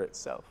 discover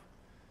itself.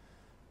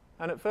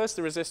 And at first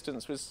the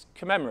resistance was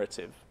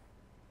commemorative.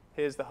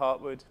 Here's the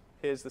heartwood,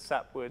 here's the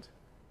sapwood,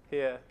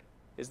 here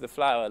is the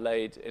flower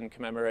laid in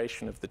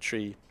commemoration of the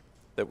tree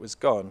that was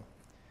gone.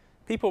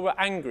 People were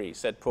angry,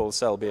 said Paul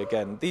Selby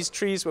again. These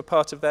trees were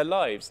part of their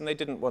lives and they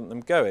didn't want them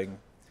going.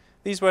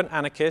 These weren't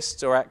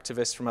anarchists or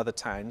activists from other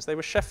towns. They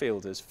were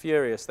Sheffielders,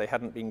 furious they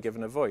hadn't been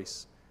given a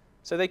voice.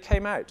 So they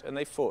came out and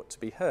they fought to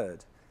be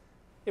heard.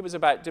 It was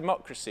about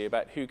democracy,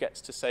 about who gets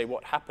to say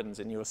what happens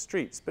in your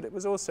streets, but it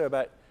was also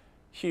about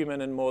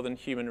human and more than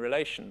human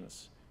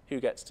relations. Who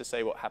gets to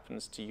say what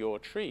happens to your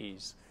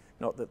trees,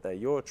 not that they're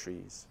your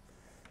trees.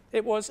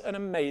 It was an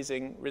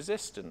amazing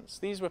resistance.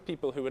 These were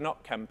people who were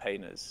not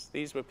campaigners.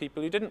 These were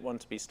people who didn't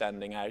want to be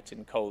standing out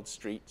in cold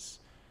streets,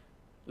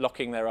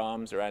 locking their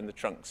arms around the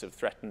trunks of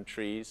threatened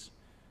trees,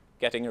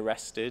 getting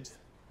arrested.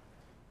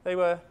 They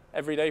were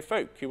everyday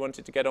folk who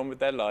wanted to get on with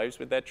their lives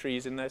with their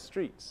trees in their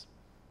streets.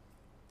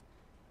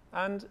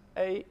 And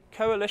a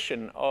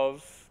coalition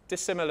of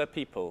dissimilar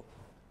people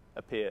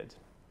appeared.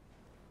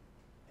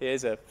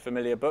 Here's a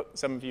familiar book,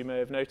 some of you may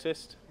have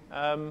noticed.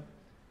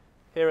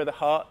 Here are the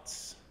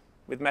hearts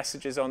with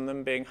messages on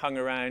them being hung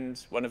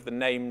around one of the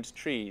named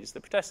trees.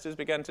 The protesters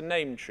began to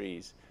name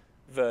trees,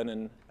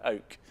 Vernon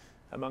Oak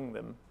among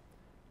them.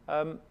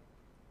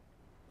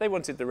 They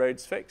wanted the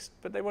roads fixed,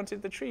 but they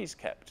wanted the trees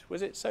kept.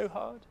 Was it so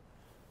hard?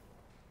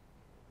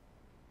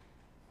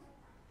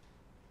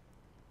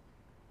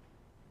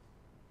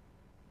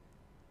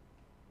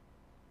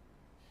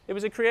 It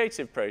was a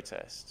creative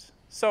protest.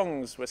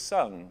 Songs were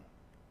sung.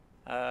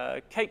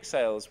 Cake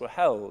sales were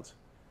held.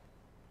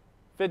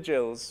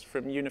 Vigils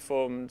from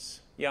uniformed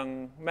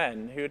young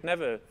men who had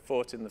never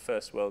fought in the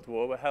First World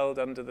War were held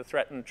under the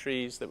threatened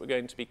trees that were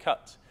going to be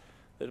cut,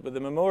 that were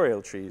the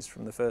memorial trees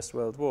from the First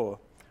World War.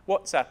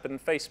 WhatsApp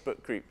and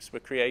Facebook groups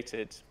were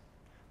created,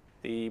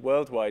 the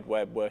World Wide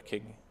Web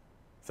working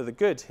for the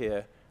good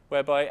here,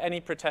 whereby any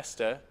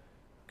protester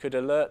could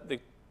alert the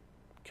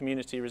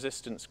community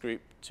resistance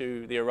group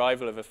to the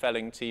arrival of a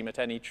felling team at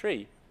any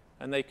tree,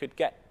 and they could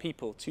get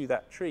people to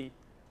that tree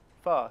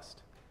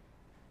fast.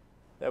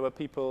 There were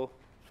people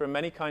from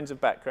many kinds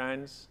of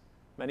backgrounds,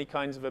 many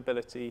kinds of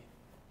ability,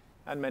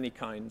 and many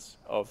kinds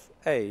of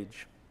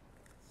age.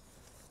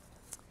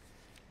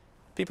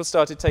 People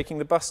started taking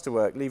the bus to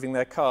work, leaving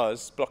their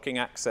cars, blocking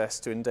access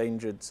to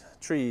endangered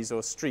trees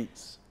or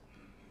streets.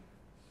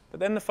 But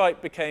then the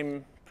fight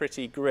became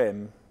pretty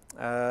grim.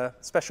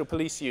 Special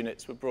police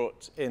units were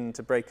brought in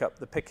to break up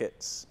the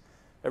pickets.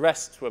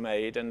 Arrests were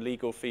made and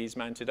legal fees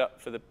mounted up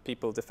for the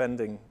people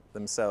defending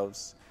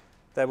themselves.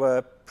 There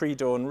were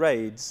pre-dawn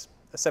raids.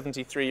 A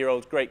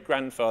 73-year-old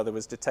great-grandfather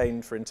was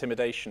detained for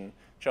intimidation.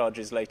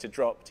 Charges later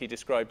dropped. He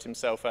described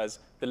himself as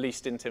the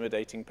least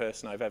intimidating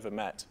person I've ever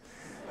met.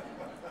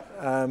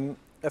 A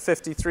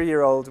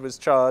 53-year-old was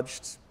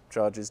charged,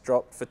 charges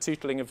dropped, for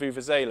tootling a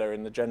vuvuzela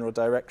in the general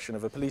direction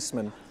of a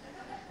policeman.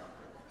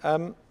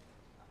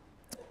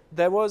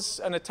 There was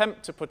an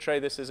attempt to portray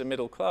this as a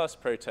middle-class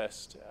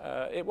protest.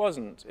 It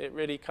wasn't. It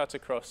really cut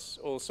across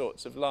all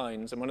sorts of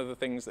lines, and one of the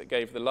things that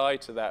gave the lie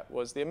to that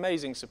was the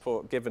amazing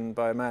support given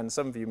by a man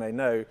some of you may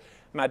know,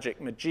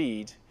 Magic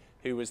Majid,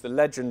 who was the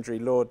legendary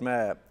Lord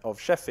Mayor of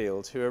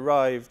Sheffield, who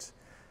arrived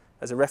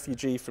as a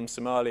refugee from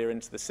Somalia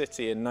into the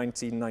city in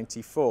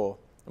 1994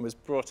 and was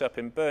brought up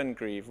in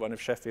Burngreave, one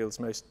of Sheffield's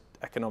most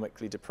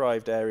economically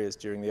deprived areas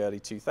during the early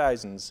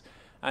 2000s,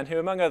 and who,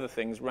 among other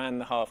things, ran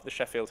the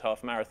Sheffield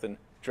Half Marathon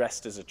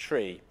dressed as a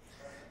tree.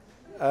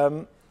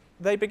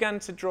 They began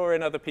to draw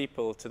in other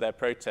people to their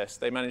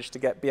protest. They managed to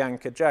get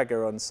Bianca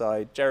Jagger on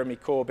side, Jeremy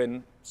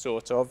Corbyn,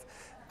 sort of,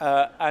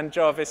 and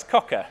Jarvis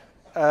Cocker.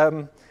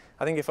 I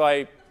think if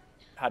I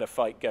had a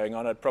fight going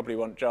on, I'd probably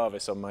want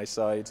Jarvis on my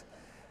side.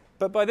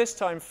 But by this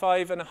time,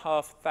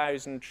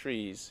 5,500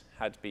 trees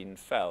had been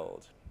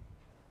felled.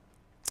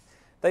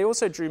 They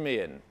also drew me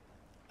in.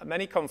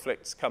 Many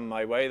conflicts come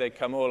my way. They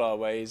come all our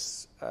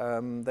ways.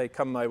 They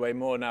come my way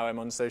more now I'm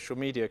on social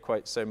media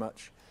quite so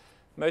much.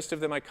 Most of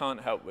them I can't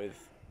help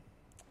with.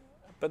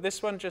 But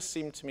this one just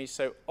seemed to me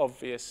so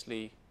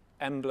obviously,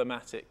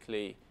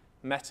 emblematically,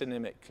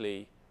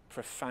 metonymically,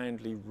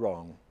 profoundly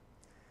wrong.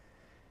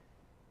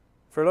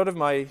 For a lot of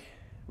my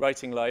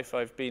writing life,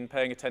 I've been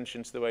paying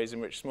attention to the ways in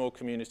which small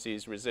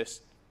communities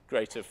resist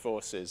greater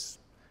forces.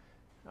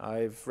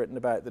 I've written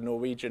about the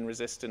Norwegian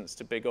resistance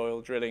to big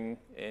oil drilling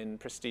in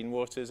pristine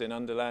waters in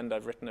Underland.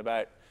 I've written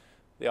about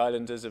the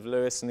islanders of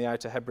Lewis and the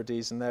Outer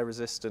Hebrides and their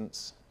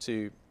resistance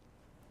to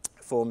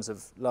forms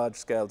of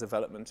large-scale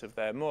development of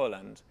their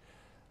moorland.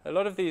 A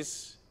lot of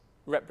these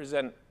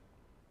represent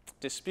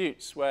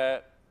disputes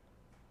where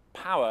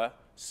power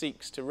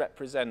seeks to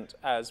represent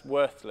as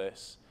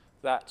worthless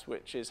that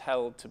which is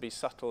held to be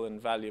subtle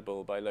and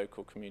valuable by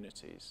local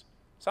communities.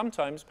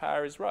 Sometimes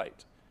power is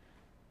right.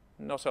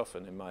 Not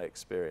often, in my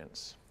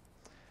experience.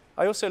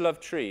 I also love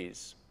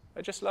trees.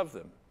 I just love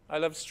them. I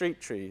love street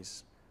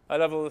trees. I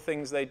love all the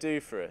things they do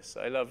for us.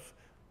 I love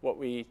what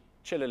we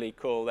chillily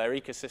call their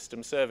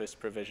ecosystem service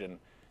provision.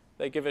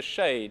 They give us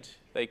shade,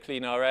 they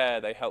clean our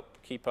air, they help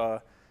keep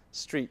our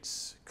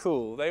streets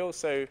cool. They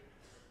also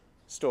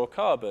store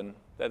carbon.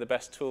 They're the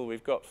best tool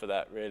we've got for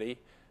that, really.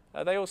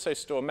 They also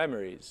store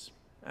memories,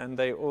 and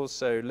they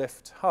also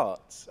lift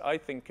hearts. I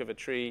think of a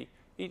tree,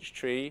 each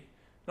tree,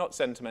 not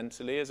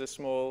sentimentally, as a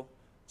small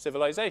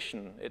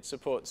civilization. It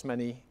supports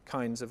many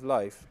kinds of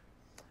life.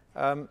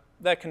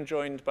 They're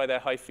conjoined by their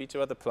hyphae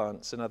to other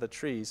plants and other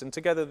trees, and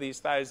together these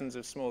thousands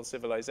of small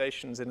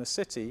civilizations in a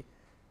city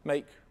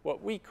make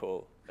what we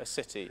call a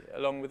city,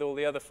 along with all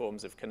the other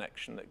forms of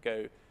connection that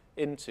go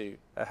into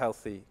a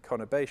healthy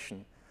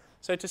conurbation.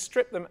 So to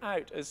strip them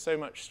out as so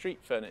much street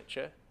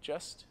furniture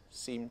just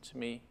seemed to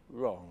me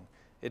wrong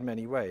in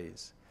many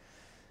ways.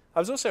 I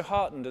was also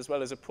heartened as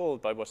well as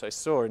appalled by what I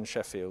saw in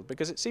Sheffield,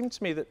 because it seemed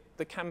to me that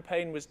the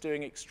campaign was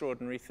doing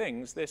extraordinary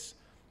things. This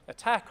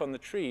attack on the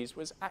trees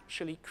was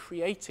actually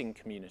creating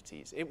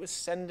communities. It was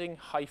sending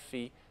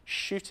hyphae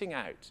shooting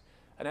out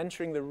and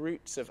entering the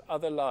roots of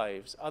other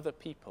lives, other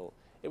people.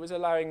 It was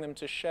allowing them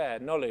to share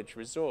knowledge,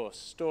 resource,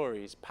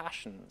 stories,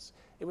 passions.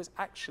 It was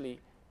actually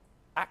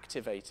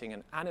activating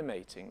and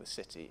animating the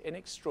city in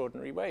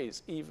extraordinary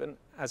ways, even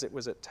as it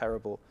was at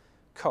terrible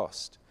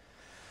cost.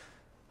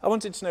 I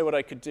wanted to know what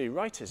I could do.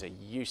 Writers are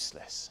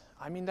useless.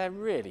 I mean, they're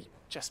really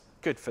just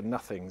good for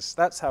nothings.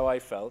 That's how I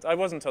felt. I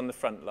wasn't on the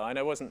front line.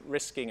 I wasn't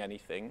risking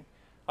anything.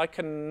 I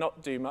can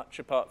not do much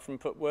apart from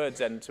put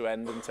words end to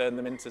end and turn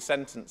them into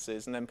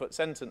sentences, and then put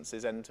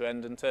sentences end to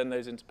end and turn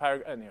those into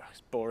paragraphs. Anyway,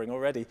 it's boring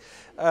already.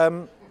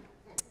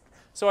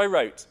 So I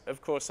wrote. Of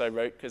course I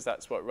wrote, because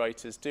that's what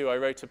writers do. I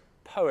wrote a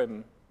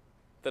poem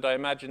that I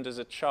imagined as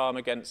a charm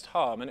against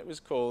harm, and it was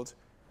called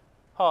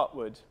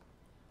Heartwood.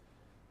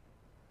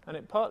 And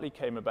it partly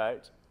came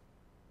about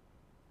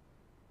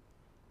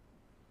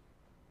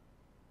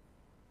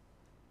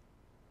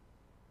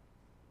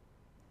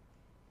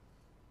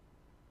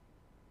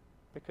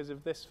because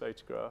of this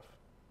photograph.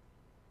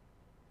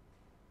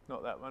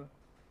 Not that one.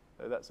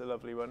 Oh, that's a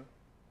lovely one.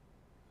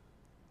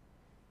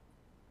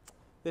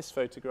 This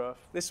photograph.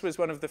 This was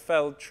one of the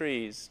felled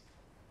trees.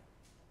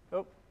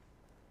 Oh,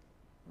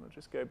 I'll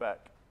just go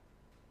back.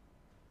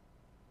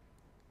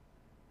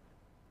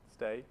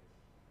 Stay.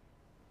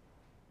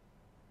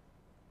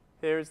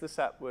 Here is the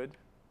sapwood,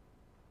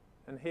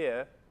 and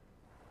here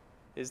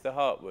is the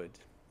heartwood.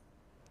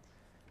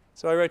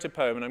 So I wrote a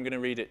poem, and I'm going to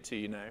read it to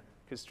you now,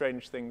 because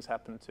strange things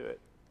happen to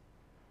it.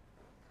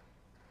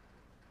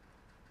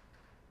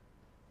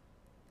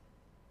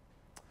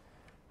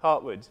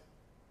 Heartwood.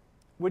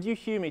 Would you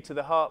hew me to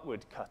the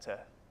heartwood cutter?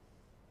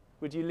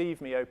 Would you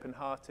leave me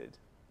open-hearted?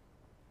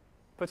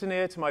 Put an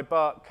ear to my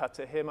bark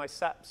cutter, hear my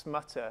saps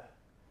mutter,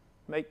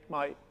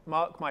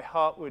 mark my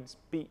heartwood's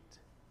beat,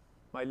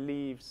 my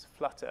leaves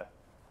flutter.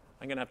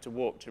 I'm going to have to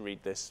walk to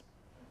read this.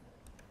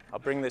 I'll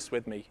bring this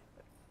with me.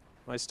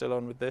 Am I still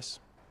on with this?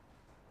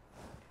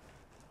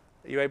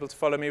 Are you able to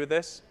follow me with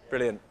this?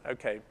 Brilliant.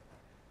 Okay.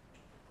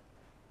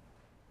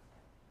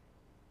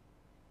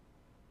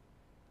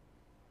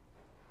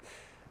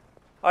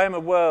 I am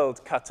a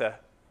world cutter.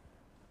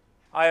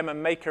 I am a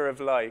maker of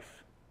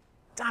life.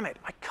 Damn it,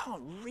 I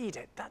can't read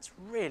it. That's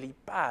really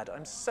bad.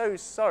 I'm so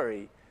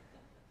sorry.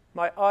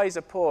 My eyes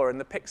are poor and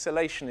the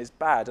pixelation is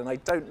bad and I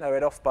don't know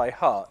it off by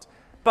heart.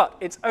 But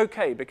it's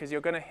okay because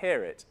you're going to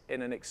hear it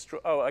in an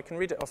Oh, I can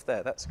read it off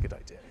there. That's a good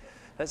idea.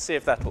 Let's see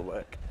if that'll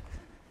work.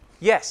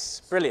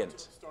 Yes,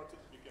 brilliant.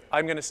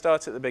 I'm going to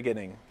start at the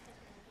beginning.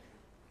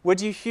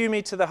 Would you hew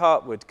me to the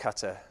heartwood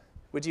cutter?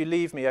 Would you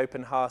leave me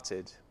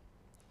open-hearted?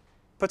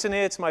 Put an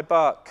ear to my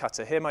bark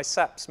cutter, hear my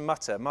saps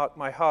mutter, mark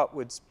my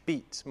heartwood's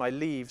beat, my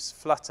leaves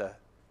flutter.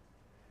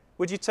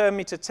 Would you turn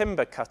me to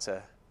timber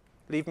cutter?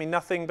 Leave me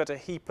nothing but a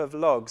heap of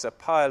logs, a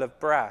pile of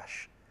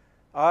brash.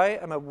 I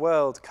am a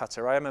world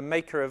cutter, I am a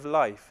maker of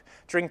life,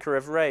 drinker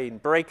of rain,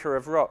 breaker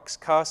of rocks,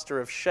 caster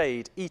of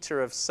shade,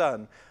 eater of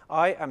sun.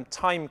 I am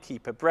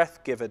timekeeper,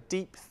 breath giver,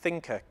 deep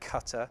thinker,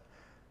 cutter.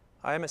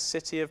 I am a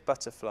city of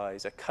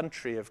butterflies, a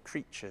country of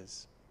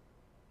creatures.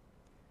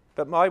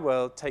 But my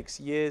world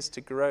takes years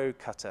to grow,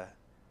 cutter,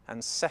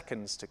 and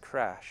seconds to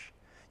crash.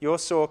 Your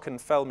saw can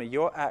fell me,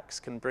 your axe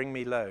can bring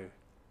me low.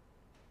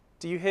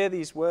 Do you hear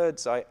these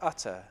words I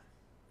utter?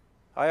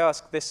 I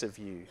ask this of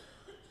you.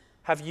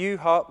 Have you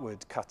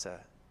heartwood,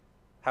 cutter?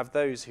 Have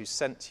those who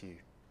sent you?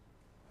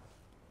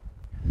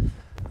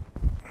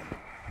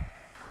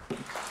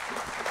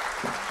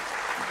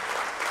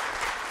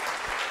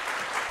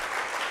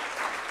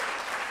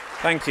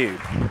 Thank you.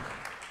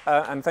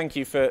 And thank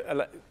you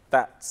for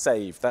that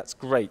save. That's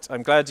great.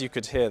 I'm glad you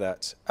could hear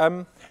that.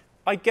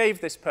 I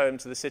gave this poem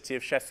to the city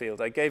of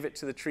Sheffield. I gave it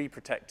to the tree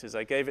protectors.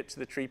 I gave it to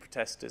the tree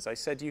protesters. I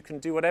said, you can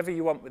do whatever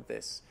you want with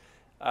this.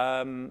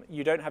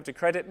 You don't have to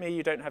credit me.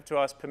 You don't have to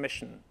ask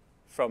permission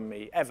from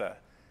me, ever.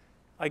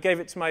 I gave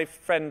it to my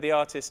friend, the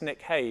artist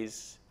Nick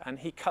Hayes, and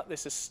he cut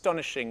this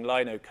astonishing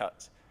lino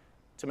cut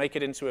to make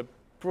it into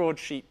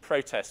broadsheet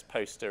protest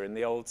poster in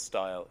the old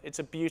style. It's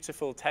a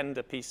beautiful,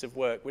 tender piece of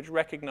work which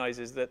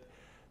recognises that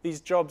these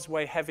jobs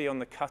weigh heavy on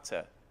the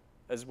cutter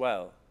as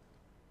well.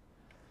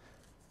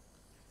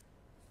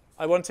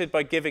 I wanted,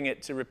 by giving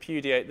it, to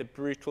repudiate the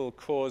brutal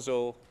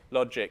causal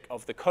logic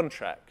of the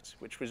contract,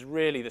 which was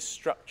really the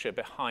structure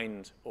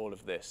behind all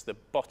of this, the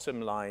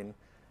bottom line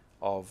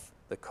of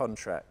the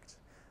contract.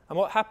 And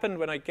what happened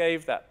when I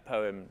gave that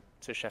poem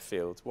to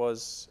Sheffield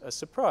was a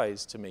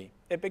surprise to me.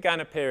 It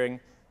began appearing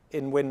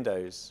in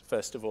windows,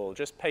 first of all,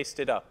 just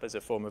pasted up as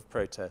a form of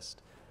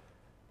protest.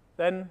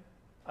 Then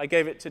I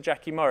gave it to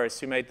Jackie Morris,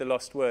 who made the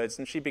Lost Words,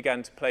 and she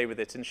began to play with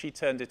it, and she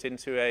turned it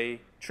into a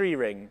tree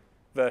ring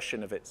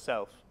version of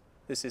itself.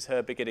 This is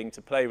her beginning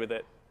to play with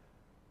it.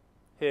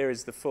 Here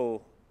is the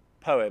full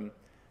poem.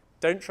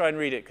 Don't try and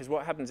read it, because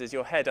what happens is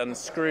your head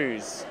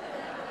unscrews,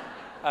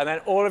 and then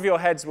all of your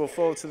heads will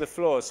fall to the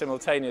floor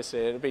simultaneously.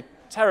 It'll be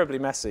terribly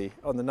messy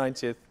on the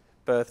 90th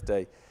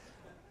birthday.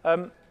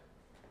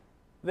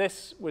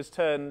 This was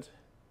turned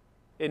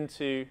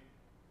into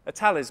a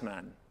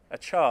talisman, a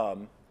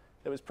charm,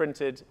 that was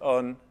printed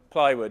on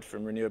plywood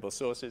from renewable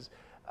sources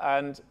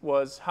and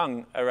was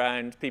hung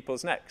around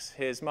people's necks.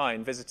 Here's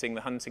mine, visiting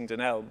the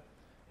Huntingdon Elm.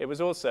 It was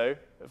also,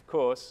 of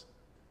course,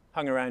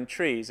 hung around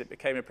trees. It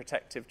became a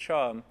protective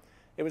charm.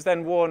 It was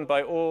then worn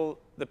by all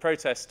the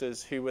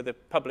protesters who were the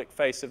public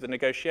face of the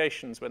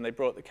negotiations. When they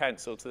brought the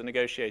council to the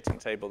negotiating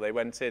table, they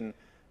went in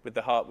with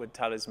the heartwood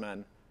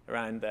talisman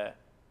around their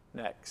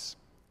necks.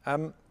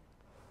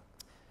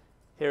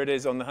 Here it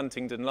is on the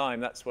Huntingdon Lime.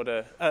 That's what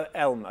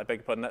elm, I beg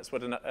your pardon. That's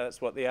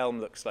what the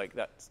elm looks like.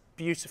 That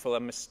beautiful,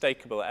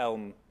 unmistakable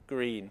elm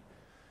green.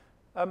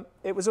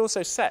 It was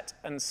also set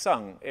and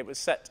sung. It was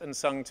set and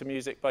sung to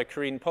music by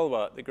Corinne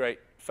Polwart, the great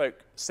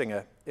folk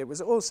singer. It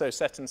was also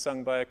set and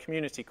sung by a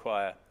community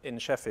choir in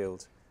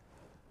Sheffield.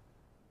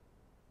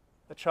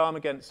 A charm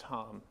against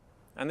harm.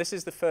 And this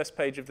is the first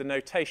page of the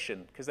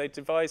notation, because they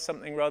devised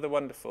something rather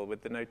wonderful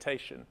with the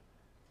notation.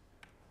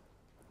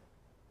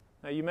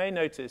 Now, you may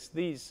notice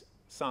these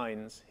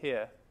signs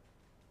here.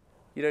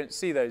 You don't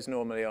see those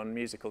normally on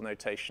musical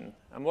notation.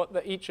 And what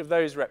each of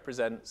those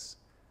represents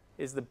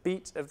is the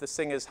beat of the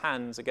singer's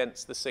hands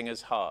against the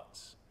singer's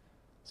hearts.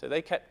 So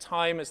they kept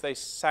time as they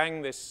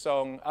sang this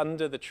song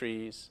under the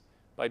trees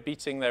by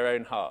beating their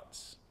own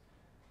hearts.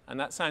 And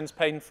that sounds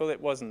painful.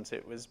 It wasn't.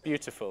 It was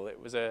beautiful. It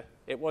was a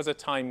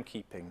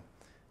timekeeping,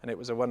 and it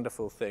was a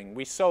wonderful thing.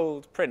 We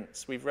sold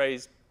prints. We've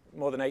raised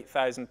more than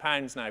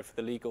 £8,000 now for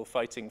the Legal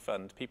Fighting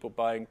Fund, people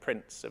buying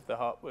prints of the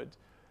Heartwood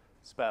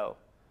spell.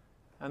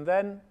 And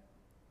then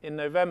in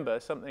November,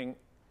 something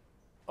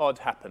odd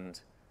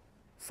happened.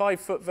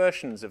 5-foot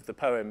versions of the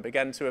poem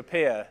began to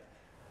appear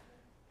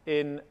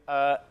in,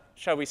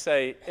 shall we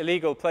say,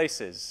 illegal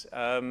places.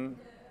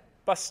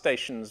 Bus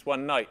stations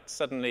one night,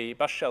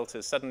 bus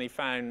shelters suddenly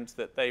found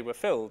that they were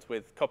filled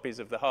with copies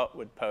of the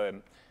Heartwood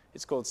poem.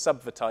 It's called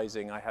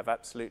subvertising. I have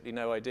absolutely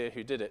no idea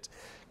who did it.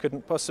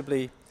 Couldn't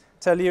possibly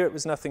tell you. It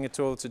was nothing at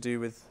all to do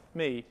with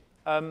me.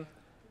 And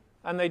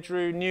they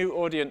drew new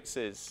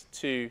audiences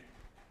to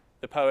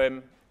the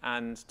poem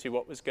and to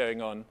what was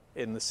going on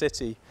in the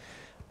city.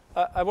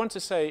 I want to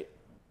say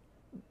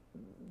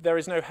there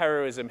is no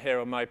heroism here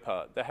on my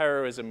part. The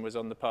heroism was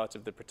on the part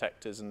of the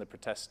protectors and the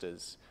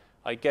protesters.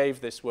 I gave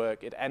this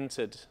work. It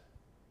entered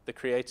the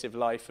creative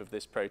life of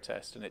this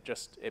protest, and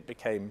it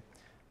became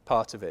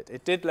part of it.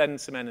 It did lend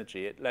some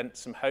energy. It lent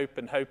some hope,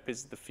 and hope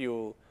is the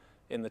fuel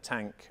in the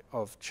tank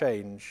of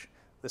change,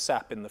 the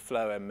sap in the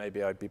phloem,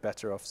 maybe I'd be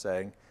better off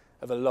saying,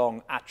 of a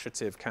long,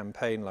 attritive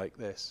campaign like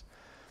this.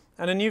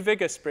 And a new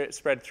vigour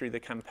spread through the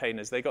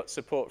campaigners. They got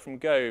support from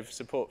Gove,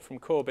 support from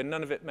Corbyn.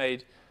 None of it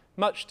made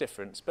much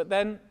difference. But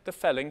then the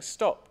felling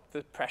stopped.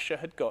 The pressure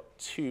had got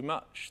too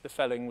much. The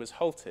felling was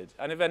halted.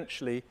 And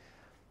eventually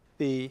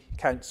the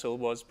council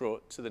was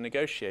brought to the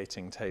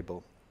negotiating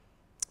table.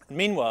 And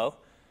meanwhile,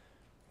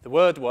 the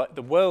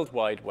World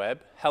Wide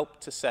Web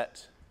helped to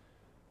set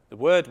the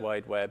World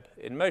Wide Web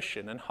in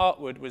motion. And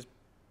Heartwood was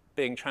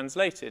being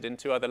translated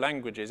into other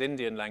languages,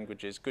 Indian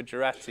languages,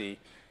 Gujarati,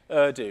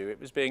 Urdu. It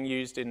was being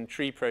used in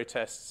tree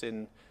protests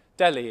in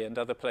Delhi and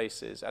other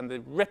places. And the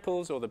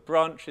ripples or the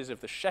branches of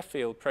the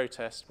Sheffield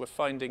protest were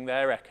finding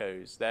their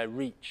echoes, their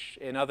reach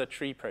in other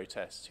tree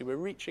protests who were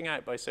reaching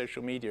out by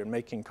social media and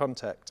making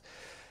contact.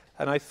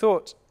 And I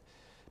thought,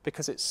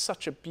 because it's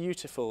such a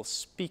beautiful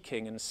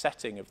speaking and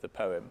setting of the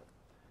poem,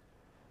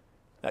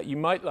 that you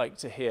might like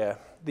to hear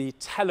the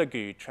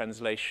Telugu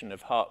translation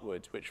of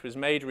Heartwood, which was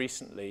made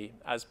recently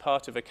as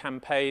part of a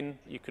campaign.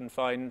 You can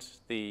find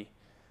the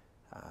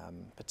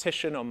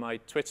petition on my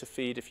Twitter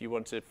feed if you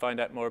want to find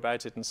out more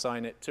about it and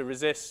sign it, to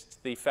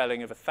resist the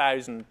felling of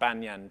 1,000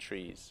 banyan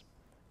trees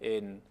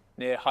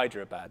near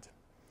Hyderabad.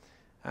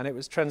 And it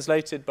was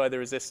translated by the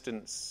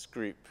resistance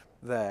group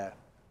there.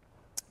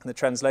 And the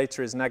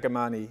translator is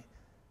Nagamani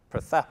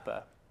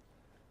Prathapa.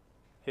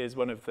 Here's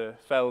one of the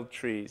felled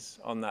trees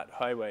on that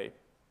highway.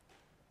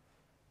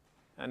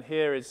 And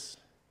here is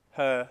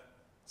her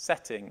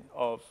setting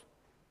of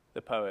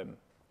the poem.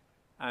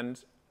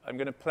 And I'm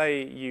going to play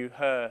you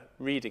her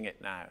reading it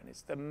now. And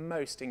it's the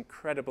most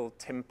incredible,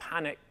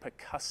 tympanic,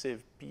 percussive,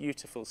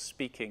 beautiful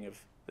speaking of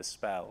the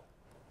spell.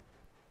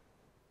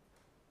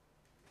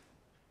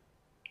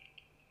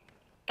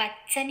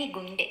 పచ్చని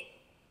గుండె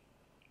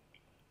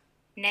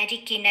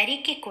నరికి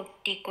నరికి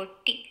కొట్టి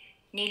కొట్టి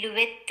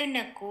నిలువెత్తున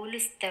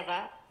కూలుస్తవా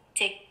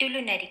చెట్టులు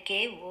నరికే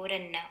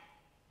ఓరన్న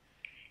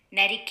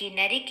నరికి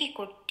నరికి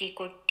కొట్టి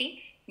కొట్టి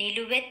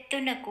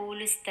నిలువెత్తున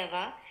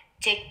కూలుస్తవా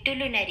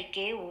చెట్టులు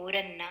నరికే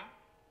ఓరన్న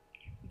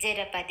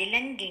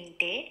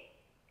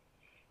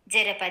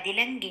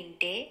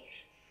జరపదిలంగింటే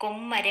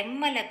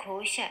కొమ్మరెమ్మల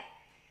ఘోష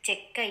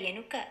చెక్క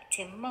ఎనుక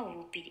చెమ్మ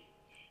ఊపిరి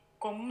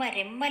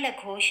కొమ్మరెమ్మల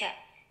ఘోష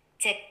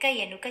చెక్క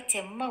ఎనుక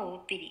చెమ్మ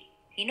ఊపిరి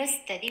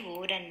ఇనొస్తది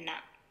ఓరన్న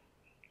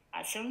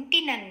అసుంటి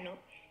నన్ను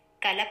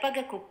కలపగ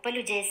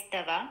కుప్పలు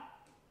చేస్తవా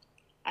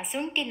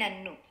అసుంటి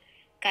నన్ను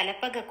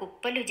కలపగ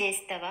కుప్పలు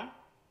చేస్తవా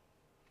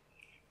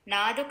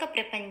నాదొక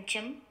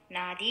ప్రపంచం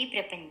నాదీ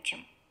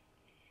ప్రపంచం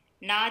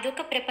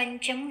నాదొక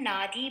ప్రపంచం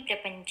నాదీ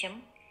ప్రపంచం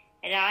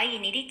రాయి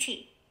నిరిచి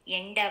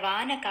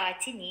ఎండవాన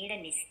కాచి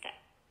నీడనిస్తా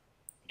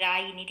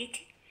రాయి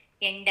నిరిచి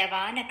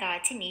ఎండవాన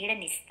కాచి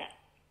నీడనిస్తా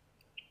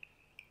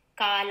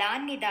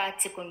కాలాన్ని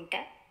దాచుకుంట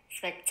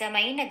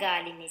స్వచ్ఛమైన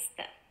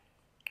గాలినిస్తా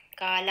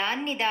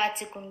కాలాన్ని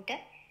దాచుకుంట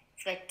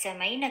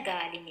స్వచ్ఛమైన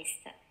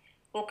గాలినిస్తా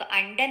ఒక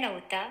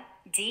అండనవుతా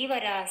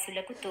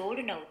జీవరాశులకు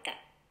తోడునవుతా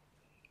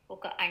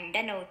ఒక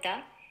అండనవుతా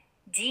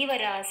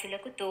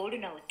జీవరాశులకు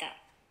తోడునవుతా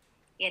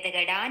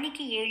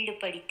ఎదగడానికి ఏళ్ళు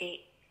పడితే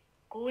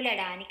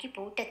కూలడానికి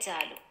పూట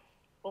చాలు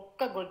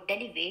ఒక్క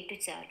గొడ్డలి వేటు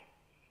చాలు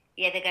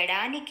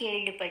ఎదగడానికి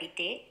ఏళ్ళు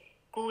పడితే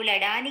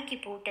కూలడానికి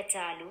పూట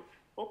చాలు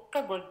ఒక్క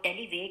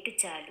గొడ్డలి వేటు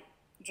చాలు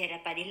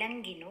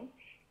జరపదిలంగిను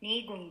నీ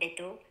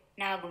గుండెతో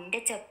నా గుండె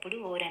చప్పుడు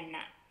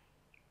ఓరన్నా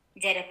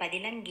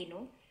జరపదిలంగిను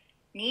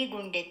నీ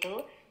గుండెతో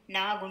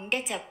నా గుండె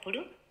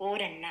చప్పుడు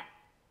ఓరన్నా.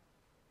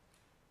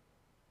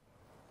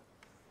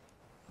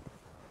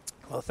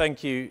 Well,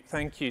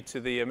 thank you to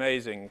the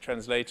amazing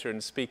translator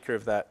and speaker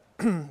of that.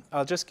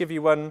 I'll just give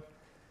you one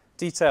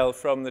detail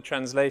from the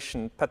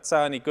translation.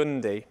 Patsani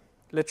Gundi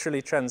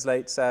literally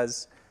translates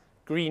as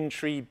green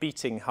tree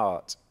beating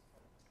heart.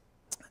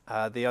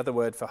 The other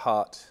word for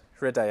heart,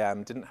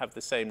 hridayam, didn't have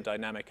the same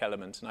dynamic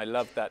element, and I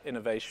love that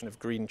innovation of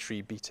green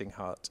tree beating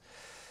heart.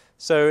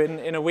 So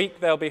in a week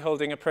they'll be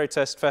holding a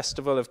protest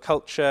festival of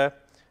culture,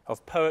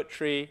 of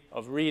poetry,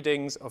 of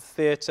readings, of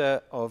theatre,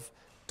 of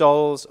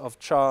dolls, of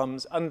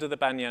charms under the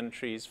banyan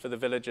trees for the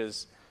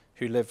villagers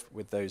who live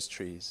with those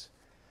trees.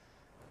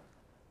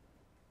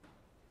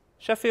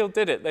 Sheffield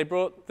did it. They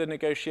brought the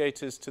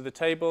negotiators to the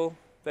table.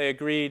 They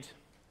agreed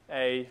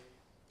a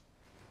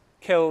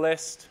kill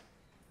list.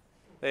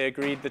 They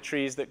agreed the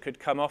trees that could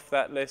come off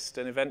that list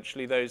and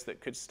eventually those that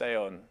could stay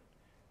on.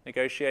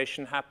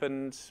 Negotiation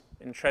happened,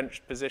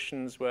 entrenched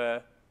positions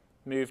were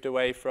moved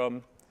away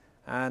from,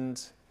 and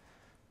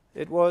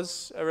it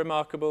was a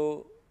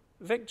remarkable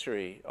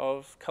victory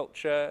of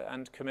culture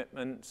and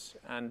commitment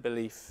and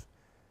belief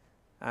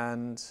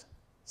and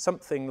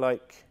something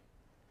like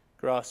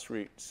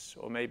grassroots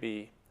or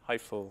maybe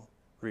Heifel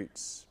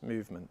roots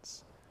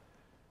movements.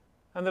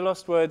 And the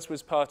Lost Words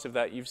was part of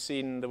that. You've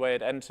seen the way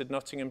it entered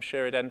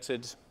Nottinghamshire, it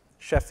entered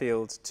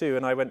Sheffield too,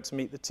 and I went to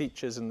meet the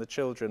teachers and the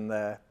children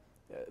there.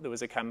 There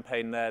was a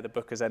campaign there. The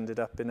book has ended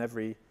up in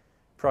every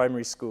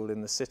primary school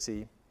in the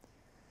city.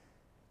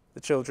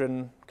 The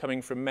children,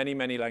 coming from many,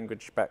 many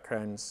language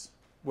backgrounds,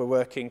 were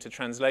working to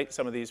translate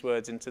some of these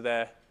words into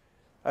their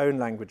own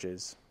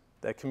languages,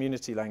 their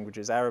community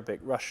languages, Arabic,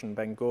 Russian,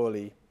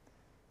 Bengali,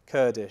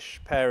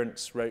 Kurdish.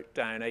 Parents wrote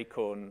down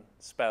acorn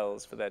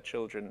spells for their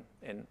children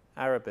in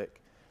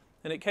Arabic.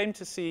 And it came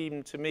to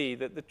seem to me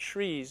that the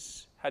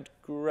trees had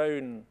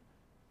grown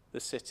the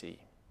city,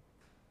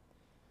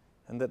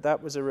 and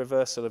that was a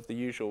reversal of the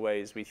usual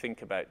ways we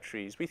think about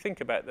trees. We think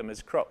about them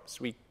as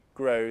crops. We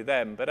grow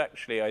them, but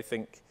actually I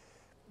think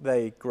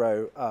they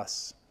grow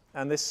us.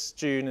 And this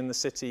June in the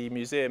City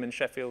Museum in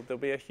Sheffield, there'll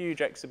be a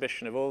huge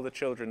exhibition of all the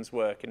children's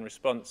work in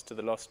response to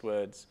the Lost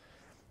Words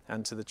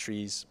and to the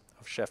trees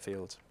of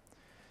Sheffield.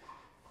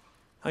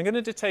 I'm going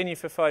to detain you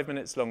for 5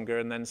 minutes longer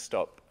and then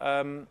stop.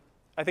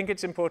 I think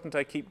it's important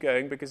I keep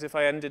going because if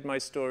I ended my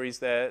stories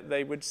there,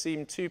 they would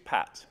seem too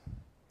pat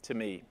to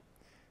me.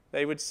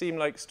 They would seem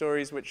like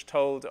stories which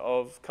told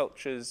of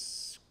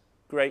culture's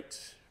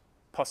great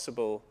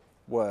possible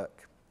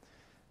work.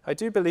 I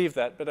do believe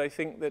that, but I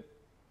think that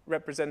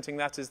representing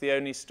that as the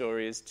only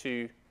story is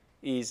too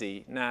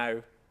easy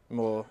now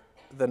more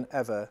than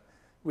ever.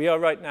 We are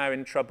right now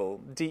in trouble,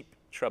 deep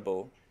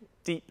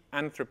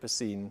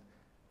Anthropocene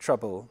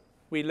trouble.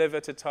 We live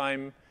at a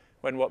time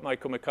when what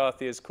Michael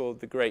McCarthy has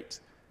called the great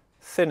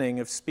thinning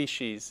of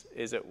species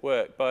is at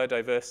work.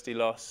 Biodiversity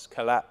loss,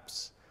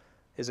 collapse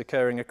is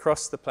occurring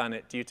across the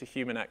planet due to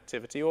human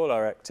activity, all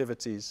our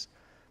activities.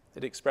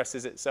 It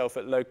expresses itself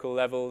at local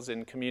levels,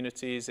 in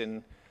communities,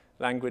 in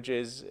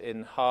languages,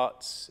 in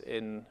hearts,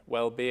 in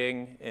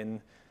well-being,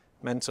 in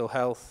mental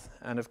health,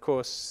 and of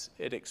course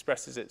it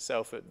expresses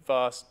itself at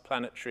vast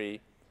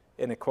planetary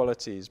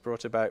inequalities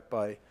brought about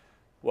by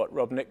what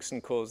Rob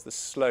Nixon calls the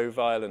slow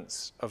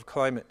violence of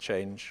climate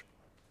change.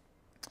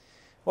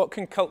 What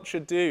can culture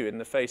do in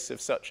the face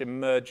of such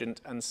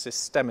emergent and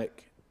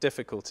systemic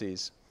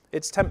difficulties?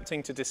 It's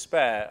tempting to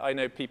despair. I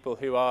know people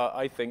who are,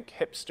 I think,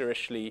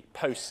 hipsterishly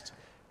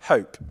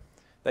post-hope.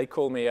 They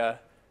call me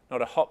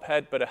not a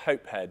hophead, but a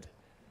hopehead.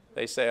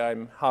 They say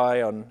I'm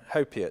high on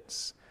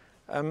hopiates.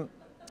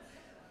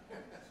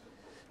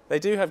 They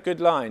do have good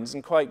lines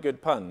and quite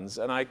good puns,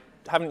 and I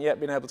haven't yet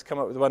been able to come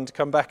up with one to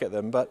come back at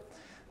them, but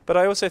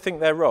I also think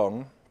they're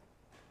wrong.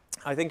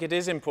 I think it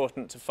is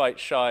important to fight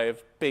shy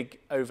of big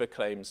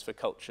overclaims for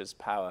culture's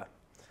power.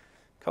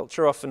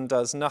 Culture often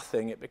does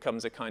nothing. It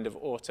becomes a kind of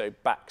auto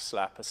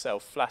backslap, a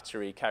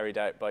self-flattery carried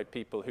out by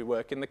people who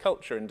work in the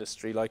culture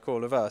industry, like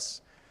all of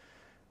us.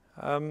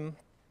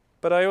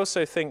 But I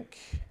also think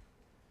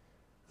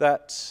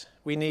that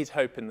we need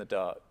hope in the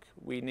dark.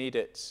 We need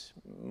it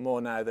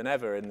more now than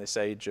ever in this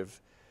age of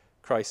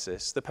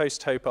crisis. The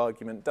post-hope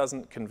argument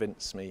doesn't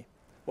convince me.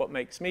 What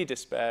makes me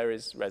despair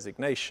is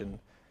resignation.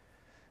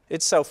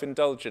 It's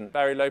self-indulgent.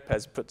 Barry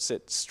Lopez puts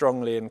it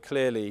strongly and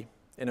clearly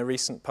in a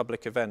recent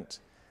public event.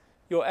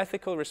 Your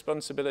ethical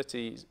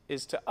responsibility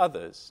is to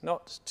others,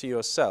 not to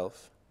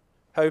yourself.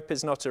 Hope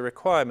is not a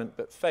requirement,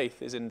 but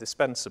faith is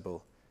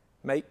indispensable.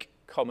 Make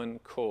common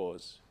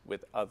cause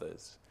with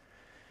others.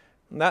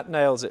 And that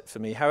nails it for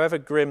me. However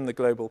grim the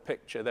global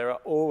picture, there are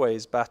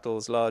always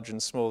battles large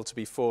and small to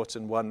be fought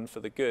and won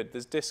for the good.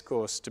 There's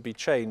discourse to be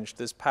changed.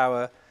 There's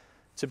power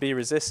to be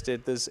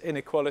resisted. There's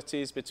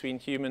inequalities between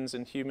humans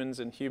and humans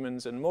and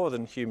humans and more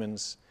than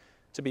humans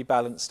to be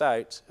balanced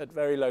out at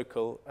very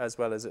local as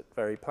well as at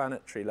very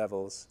planetary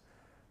levels.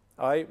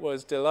 I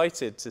was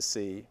delighted to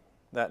see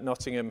that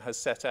Nottingham has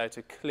set out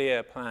a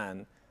clear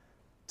plan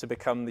to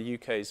become the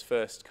UK's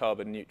first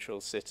carbon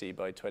neutral city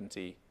by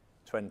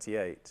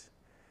 2028.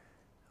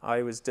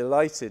 I was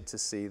delighted to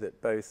see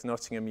that both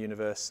Nottingham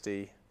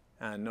University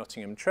and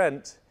Nottingham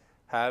Trent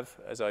have,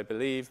 as I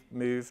believe,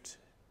 moved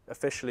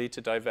officially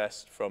to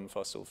divest from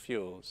fossil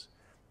fuels,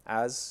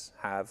 as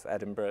have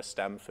Edinburgh,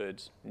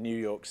 Stamford, New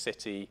York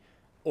City,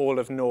 all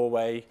of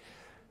Norway,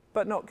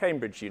 but not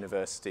Cambridge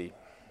University,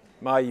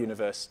 my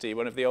university,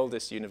 one of the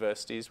oldest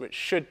universities, which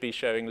should be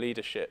showing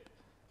leadership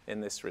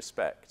in this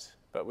respect,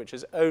 but which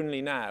has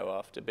only now,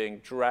 after being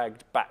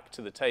dragged back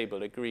to the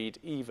table, agreed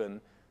even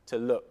to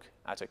look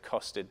at a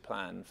costed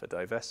plan for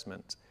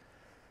divestment.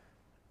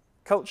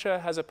 Culture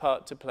has a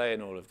part to play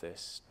in all of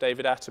this.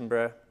 David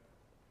Attenborough,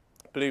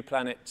 Blue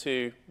Planet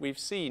 2, we've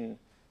seen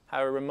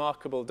how a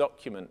remarkable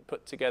document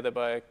put together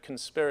by a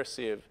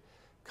conspiracy of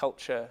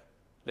culture,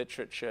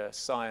 literature,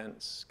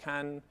 science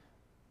can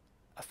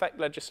affect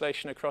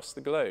legislation across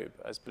the globe,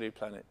 as Blue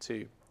Planet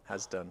 2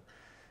 has done.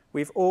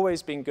 We've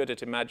always been good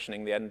at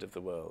imagining the end of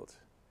the world,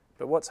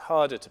 but what's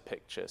harder to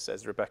picture,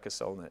 says Rebecca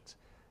Solnit,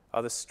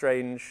 are the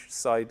strange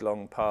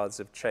sidelong paths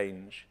of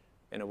change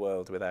in a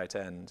world without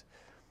end.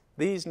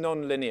 These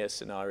non-linear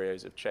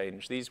scenarios of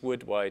change, these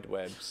wood wide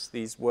webs,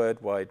 these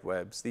word wide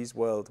webs, these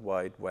world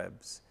wide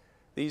webs,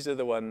 these are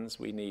the ones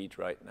we need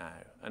right now.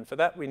 And for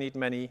that we need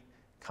many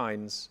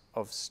kinds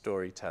of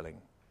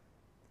storytelling.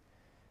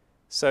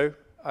 So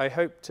I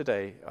hope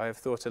today I have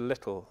thought a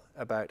little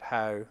about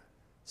how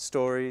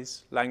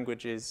stories,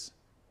 languages,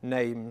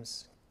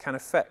 names can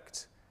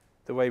affect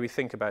the way we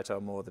think about our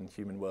more than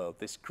human world,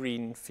 this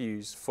green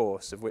fused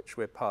force of which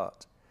we're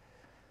part.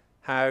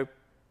 How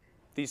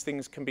these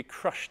things can be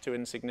crushed to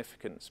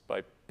insignificance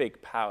by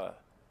big power,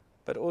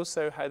 but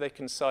also how they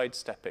can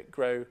sidestep it,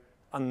 grow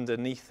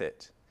underneath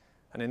it,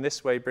 and in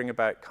this way bring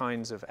about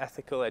kinds of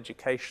ethical,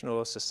 educational,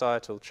 or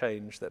societal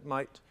change that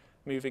might,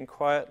 moving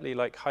quietly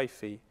like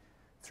hyphae,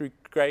 through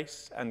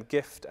grace and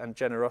gift and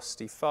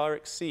generosity, far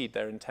exceed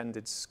their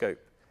intended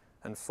scope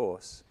and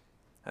force,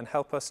 and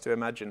help us to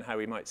imagine how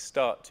we might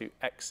start to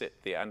exit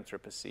the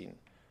Anthropocene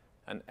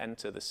and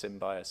enter the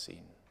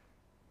Symbiocene.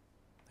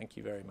 Thank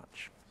you very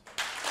much.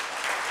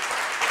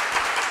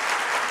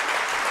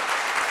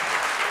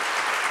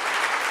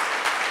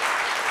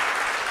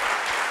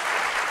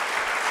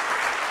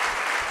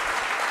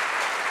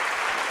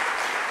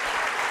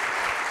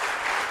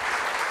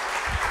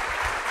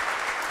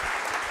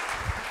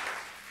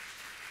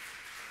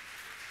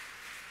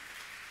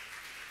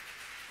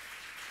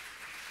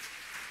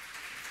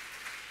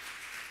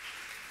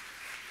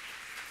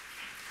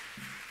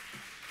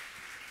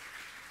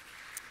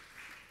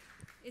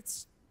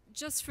 It's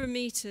just for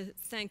me to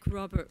thank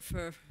Robert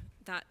for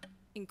that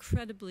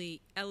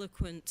incredibly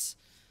eloquent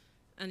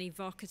and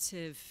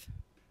evocative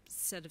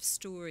set of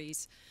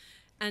stories.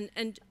 And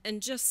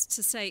just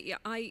to say, yeah,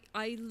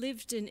 I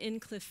lived in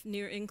Incliffe,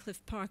 near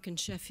Incliffe Park in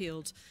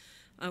Sheffield,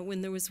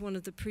 when there was one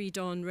of the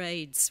pre-dawn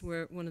raids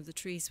where one of the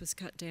trees was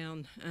cut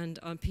down and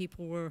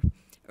people were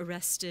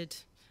arrested,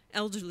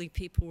 elderly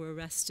people were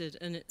arrested,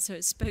 and so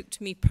it spoke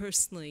to me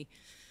personally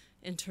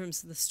in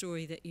terms of the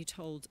story that you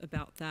told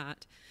about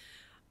that.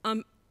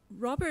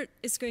 Robert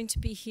is going to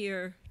be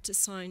here to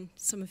sign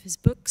some of his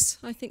books,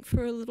 I think,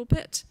 for a little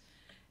bit.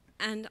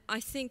 And I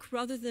think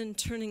rather than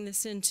turning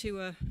this into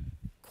a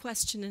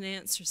question and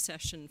answer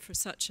session for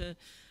such a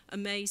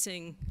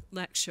amazing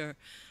lecture.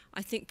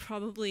 I think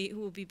probably it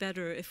will be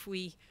better if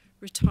we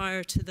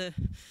retire to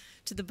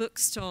the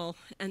bookstall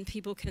and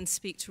people can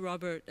speak to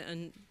Robert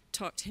and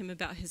talk to him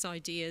about his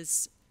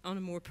ideas on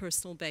a more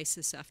personal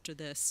basis after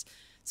this.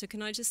 So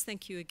can I just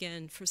thank you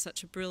again for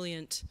such a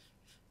brilliant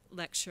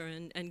lecture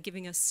and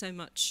giving us so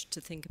much to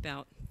think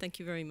about. Thank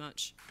you very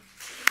much.